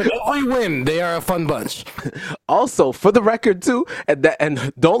 when we win, they are a fun bunch. Also, for the record too,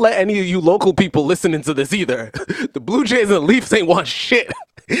 and don't let any of you local people listening to this either. The Blue Jays and the Leafs ain't want shit,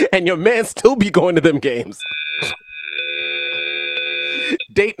 and your man still be going to them games.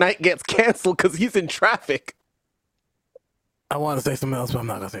 Date night gets canceled because he's in traffic. I want to say something else, but I'm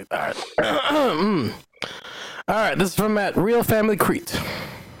not gonna say it. All right. All right, this is from Matt, Real Family Crete.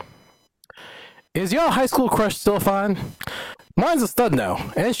 Is y'all high school crush still fine? Mine's a stud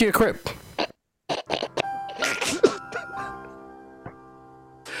now, and she a crip.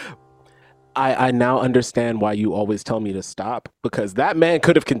 I now understand why you always tell me to stop, because that man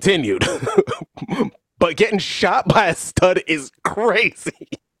could have continued. But getting shot by a stud is crazy.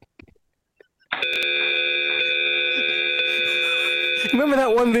 Remember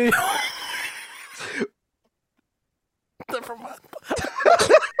that one video?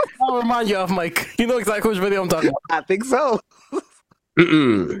 I'll remind you of Mike. You know exactly which video I'm talking about. I think so.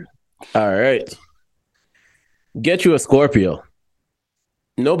 All right. Get you a Scorpio.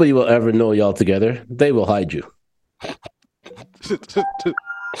 Nobody will ever know y'all together. They will hide you.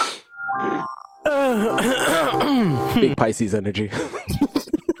 Big Pisces energy.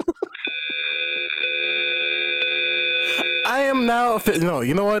 I am now. No,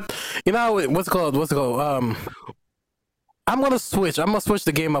 you know what? You know what's it called? I'm gonna switch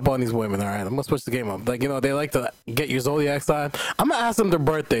the game up on these women. All right, I'm gonna switch the game up. Like, you know, they like to get your zodiac sign. I'm gonna ask them their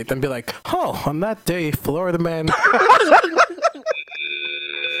birth date and be like, "Oh, on that day, Florida man."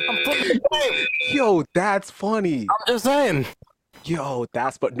 I'm flipping the game. Yo, that's funny. I'm just saying. Yo,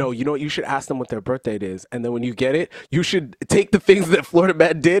 but no, you know what? You should ask them what their birth date is, and then when you get it, you should take the things that Florida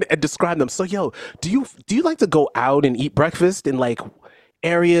man did and describe them. So, yo, do you like to go out and eat breakfast in like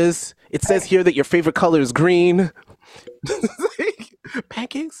areas? It says here that your favorite color is green.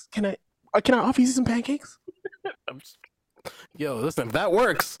 Pancakes? Can I offer you some pancakes? Yo, listen, if that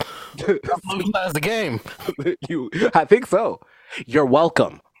works, that's the game. I think so. You're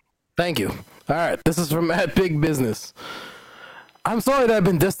welcome. Thank you. All right, this is from Mad Big Business. I'm sorry that I've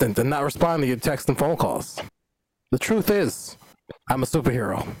been distant and not responding to your texts and phone calls. The truth is, I'm a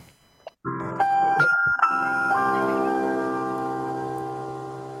superhero.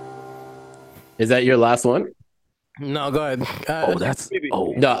 Is that your last one? No, go ahead. Oh, that's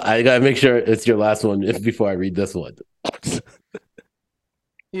oh. No, I gotta make sure it's your last one before I read this one.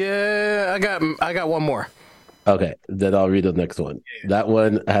 Yeah, I got one more. Okay, then I'll read the next one. That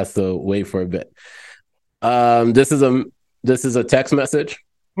one has to wait for a bit. This is a text message,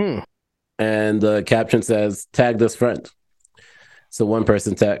 and the caption says, "Tag this friend." So one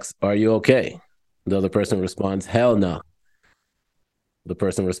person texts, "Are you okay?" The other person responds, "Hell no." The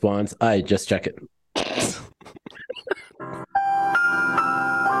person responds, "I just check it."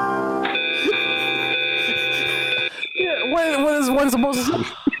 Yeah, what is one supposed to say?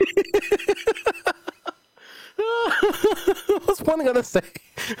 What's one gonna say?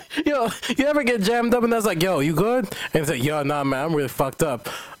 Yo, you ever get jammed up and that's like, yo, you good? And it's like, yo, nah, man, I'm really fucked up.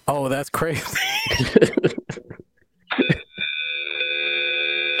 Oh, that's crazy.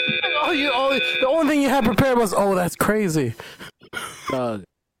 The only thing you had prepared was, oh, that's crazy.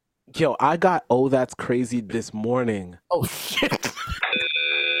 Yo, I got "oh, that's crazy" this morning. Oh shit.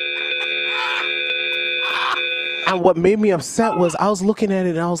 And what made me upset was I was looking at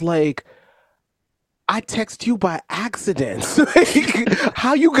it and I was like, I text you by accident. Like,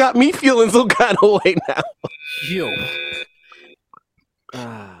 how you got me feeling some kind of way now? Yo.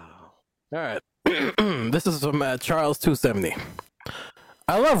 All right. This is from Charles 270.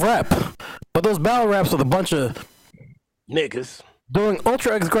 I love rap, but those battle raps with a bunch of niggas doing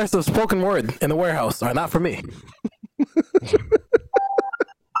ultra aggressive spoken word in the warehouse are not for me.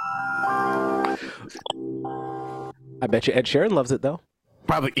 I bet you Ed Sheeran loves it though.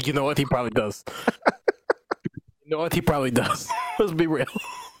 Probably. You know what? He probably does. You know what? He probably does. Let's be real.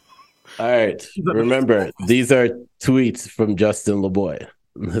 All right. Remember, these are tweets from Justin LeBoy.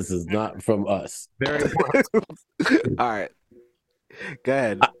 This is not from us. Very important. All right. Go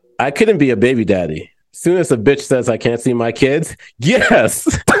ahead. I couldn't be a baby daddy. Soon as a bitch says I can't see my kids, yes.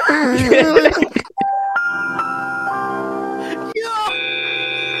 This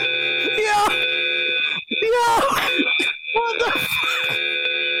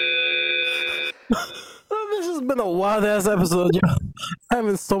has been a wild ass episode, yo. I'm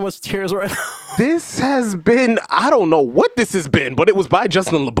having so much tears right now. This has been, I don't know what this has been, but it was by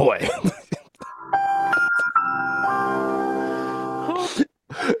Justin LeBoy.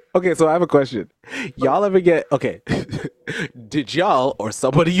 Okay, so I have a question. Y'all ever get, okay, did y'all or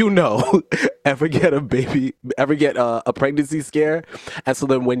somebody you know ever get a pregnancy scare? And so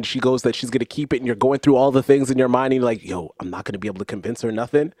then when she goes that she's going to keep it and you're going through all the things in your mind and you're like, yo, I'm not going to be able to convince her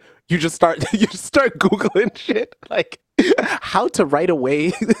nothing. You just start Googling shit like how to write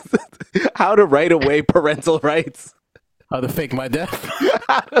away parental rights. How to fake my death.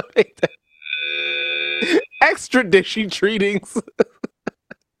 How to fake that. Extradition treatings.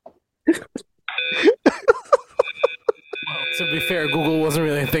 Well, to be fair, Google wasn't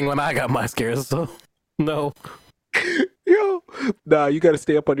really a thing when I got my scares, so no. Yo, nah, you gotta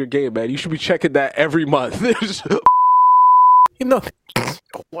stay up on your game, man. You should be checking that every month. You know,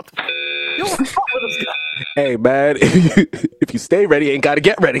 what the yo, what's up with this guy? Hey, man, if you stay ready, you ain't gotta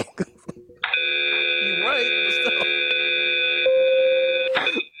get ready. You're right, but still.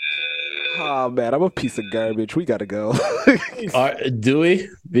 Oh, man, I'm a piece of garbage. We gotta go. Do we?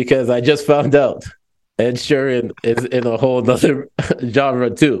 Because I just found out Ed Sheeran is in a whole other genre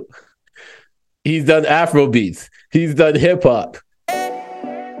too. He's done Afro beats. He's done hip hop.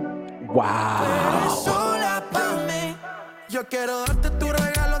 Wow.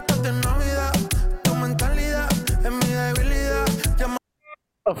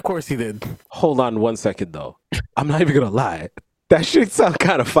 Of course he did. Hold on 1 second, though. I'm not even gonna lie. That shit sound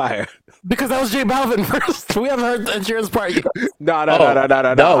kind of fire. Because that was J Balvin first. We haven't heard Ed Sheeran's part yet.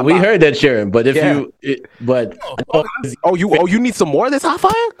 No, we heard Ed Sheeran, but if you need some more of this hot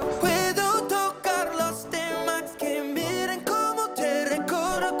fire?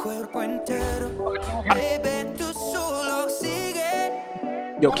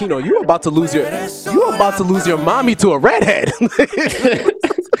 Yo, Kino, you about to lose your mommy to a redhead.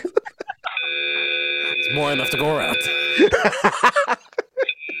 It's more enough to go around.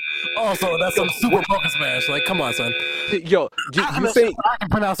 Also, that's some super focus smash. Like, come on, son. Yo, you saying I can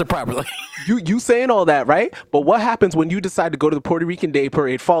pronounce it properly. You saying all that, right? But what happens when you decide to go to the Puerto Rican Day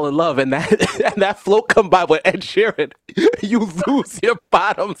Parade, fall in love, and that float come by with Ed Sheeran? You lose your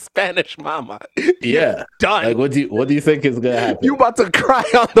bottom Spanish mama. Yeah, done. Like, what do you think is gonna happen? You about to cry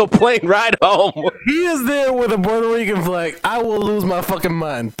on the plane ride home. He is there with a Puerto Rican flag. I will lose my fucking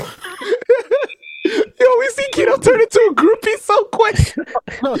mind. Yo, we see Kino turn into a groupie so quick.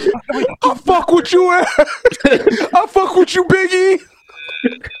 I fuck with you, I fuck with you, Biggie.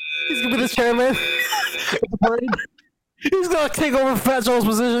 He's gonna be the chairman. He's gonna take over Fat Joe's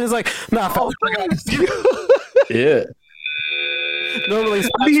position. He's like, nah, Yeah. Normally,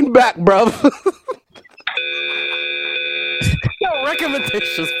 Lean back, bruv. no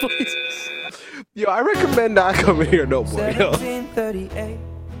recommendations, please. Yo, I recommend not coming here no more. Yo. 1738.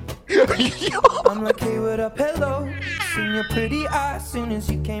 I'm like, hey, what up, hello. Seen your pretty eyes soon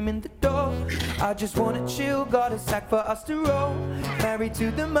as you came in the door. I just wanna chill, got a sack for us to roll. Married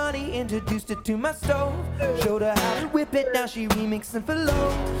to the money, introduced her to my stove. Showed her how to whip it, now she remixing for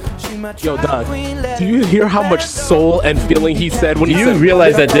low. She my Yo, trial dog, queen, let do you hear how much soul and feeling he said when he You said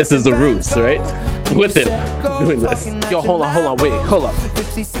realize that this is the roots, right? With him doing this. Yo, hold on, wait, hold up.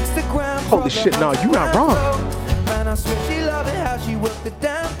 Holy shit, no, you're not wrong.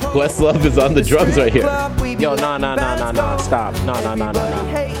 Questlove is on the drums right here. Yo, nah, stop. Nah. Nah.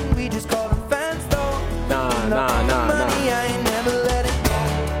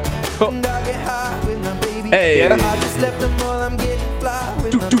 Hey. Yeah.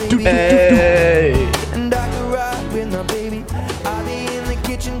 Hey. And I can ride with my baby. I'll be in the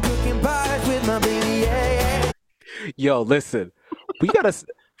kitchen cooking pies with my baby. Yeah. Yo, listen, we gotta,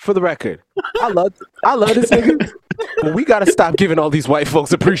 for the record, I love this nigga, but we gotta stop giving all these white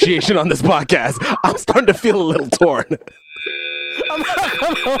folks appreciation on this podcast. I'm starting to feel a little torn. I'm not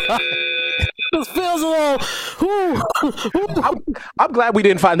gonna lie. This feels a little. I'm glad we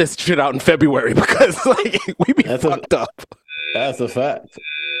didn't find this shit out in February because like we be fucked up. That's a fact.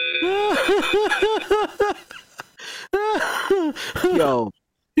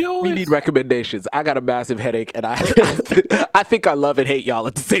 Yo, we need recommendations. I got a massive headache, and I think I love and hate y'all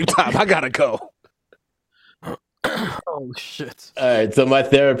at the same time. I gotta go. Oh shit! All right, so my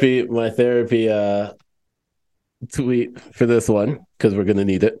therapy tweet for this one because we're gonna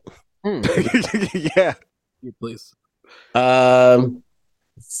need it. Yeah, please.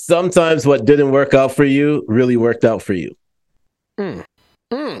 Sometimes what didn't work out for you really worked out for you. I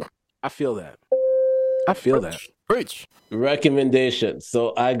feel that. Preach. Recommendations.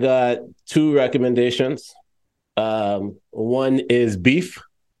 So I got 2 recommendations. One is Beef.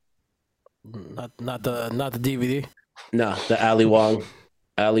 Not the DVD. No, the Ali Wong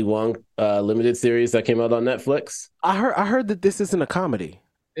limited series that came out on Netflix. I heard that this isn't a comedy.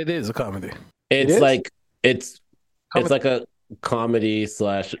 It is a comedy. It's like a comedy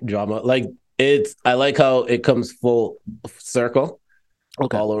 / drama. Like I like how it comes full circle.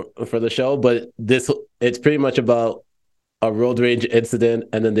 Okay. All for the show, but it's pretty much about a road rage incident,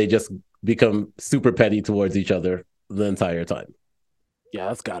 and then they just become super petty towards each other the entire time. Yeah,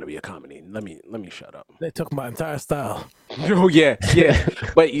 that's got to be a comedy. Let me shut up. They took my entire style. Oh yeah,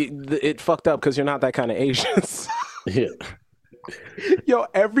 but it fucked up because you're not that kind of Asian. Yeah. Yo,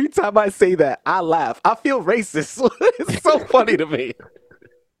 every time I say that, I laugh. I feel racist. It's so funny to me.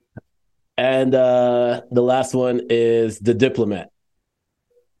 And the last one is The Diplomat.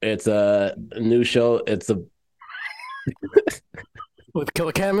 It's a new show. It's a with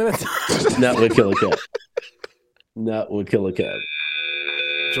Killer Cam in it. Not with Killer Cam. Not with Killer Cam.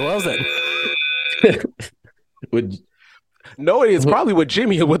 Joel's it. No, it is probably with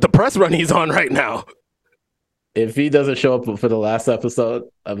Jimmy with the press run he's on right now. If he doesn't show up for the last episode,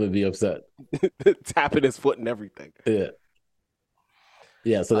 I'm gonna be upset. Tapping his foot and everything.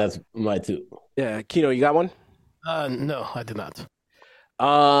 Yeah. So that's my 2. Yeah, Kino, you got one? No, I did not.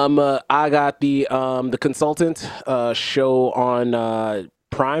 I got the Consultant show on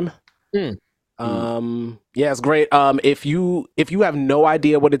Prime. Yeah, it's great. If you have no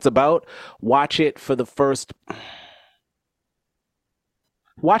idea what it's about, watch it for the first.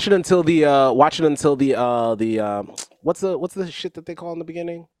 Watch it until the what's the shit that they call in the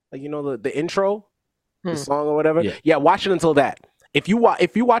beginning? Like, you know, the intro, the song or whatever. Yeah, watch it until that. If you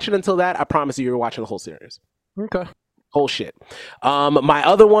watch it until that, I promise you're watching the whole series. Okay. Whole shit. My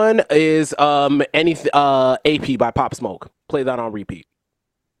other one is AP by Pop Smoke. Play that on repeat.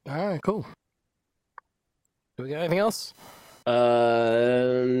 All right, cool. Do we got anything else?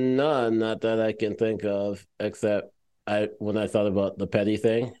 No, not that I can think of. Except when I thought about the petty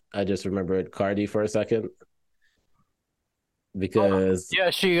thing, I just remembered Cardi for a second because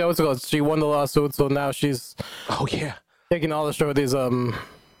she won the lawsuit, so now she's taking all the Shorty's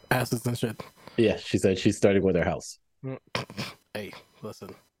assets and shit. Yeah, she said she's starting with her house. Hey,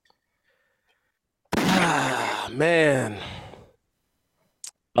 listen. Man.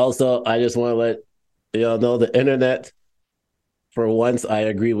 Also, I just want to let y'all know the internet, for once, I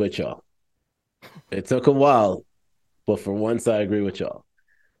agree with y'all. It took a while, but for once, I agree with y'all.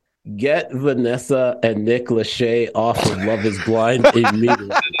 Get Vanessa and Nick Lachey off of Love is Blind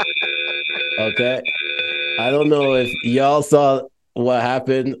immediately. Okay? I don't know if y'all saw what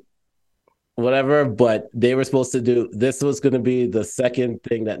happened, whatever, but they were supposed to do, this was going to be the second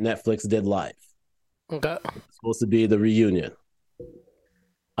thing that Netflix did live. Okay. It's supposed to be the reunion.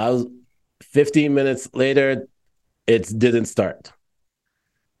 I was 15 minutes later, it didn't start.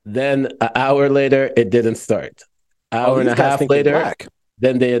 Then an hour later, it didn't start. Hour and a half later,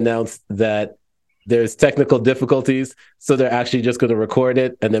 then they announced that there's technical difficulties, so they're actually just going to record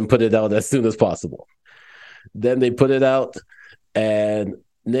it and then put it out as soon as possible. Then they put it out, and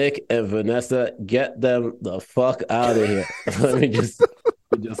Nick and Vanessa, get them the fuck out of here. Let me just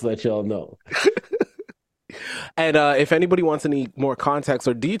let y'all know. And if anybody wants any more context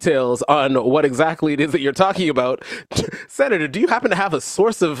or details on what exactly it is that you're talking about, Senator, do you happen to have a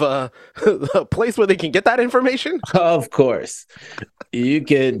source of a place where they can get that information? Of course. You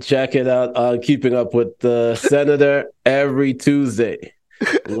can check it out on Keeping Up with the Senator every Tuesday,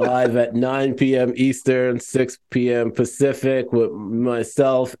 live at 9 p.m. Eastern, 6 p.m. Pacific, with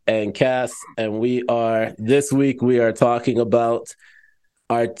myself and Cass. And this week we are talking about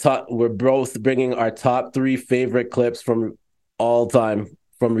we're both bringing our top 3 favorite clips from all time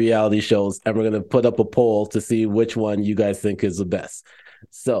from reality shows, and we're going to put up a poll to see which one you guys think is the best.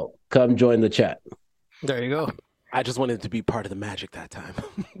 So come join the chat. There you go. I just wanted to be part of the magic that time.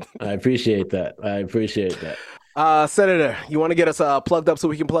 I appreciate that. Senator, you want to get us plugged up so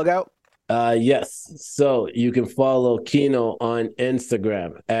we can plug out? Yes. So you can follow Kino on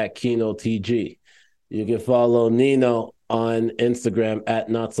Instagram at KinoTG. You can follow Nino on Instagram at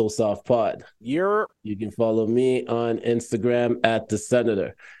NotSoSoftPod. You can follow me on Instagram at The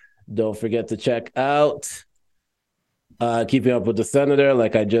Senator. Don't forget to check out Keeping Up with the Senator,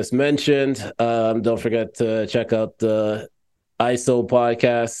 like I just mentioned. Don't forget to check out the ISO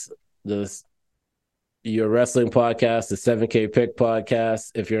podcast, Your Wrestling podcast, the 7K Pick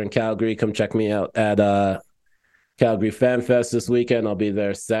podcast. If you're in Calgary, come check me out at Calgary Fan Fest this weekend. I'll be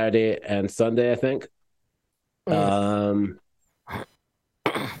there Saturday and Sunday, I think.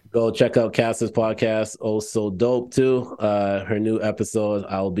 Go check out Cass's podcast, Oh So Dope, too. Her new episode,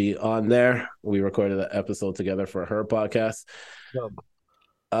 I'll be on there. We recorded an episode together for her podcast.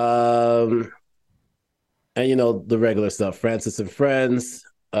 And the regular stuff, Francis and Friends,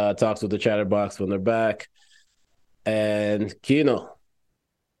 Talks with the Chatterbox when they're back, and Kino.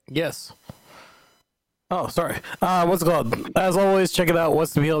 Yes. Oh, sorry. What's it called? As always, check it out,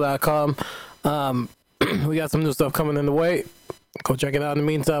 whatsthepeel.com. We got some new stuff coming in the way. Go check it out. In the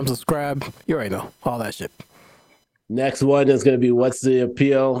meantime, subscribe. You already know all that shit. Next one is going to be What's the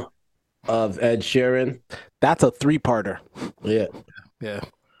Appeal of Ed Sheeran. That's a 3-parter. Yeah.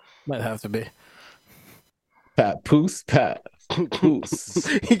 Might have to be. Pat.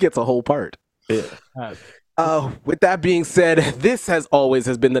 He gets a whole part. Yeah. With that being said, this has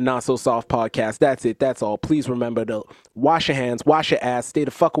been the Not So Soft podcast. That's it. That's all. Please remember to wash your hands, wash your ass, stay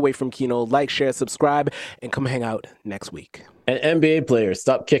the fuck away from Kino, like, share, subscribe, and come hang out next week. And NBA players,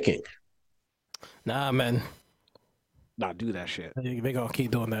 stop kicking. Nah, man. Nah, do that shit. They gonna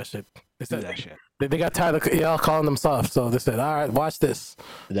keep doing that shit. Do that shit. They got tired of y'all calling them soft, so they said, all right, watch this.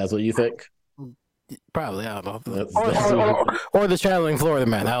 That's what you think? Probably, I don't know. Or the channeling Florida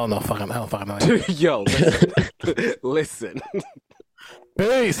man. I don't know. I don't fucking know. Yo, listen.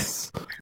 Peace.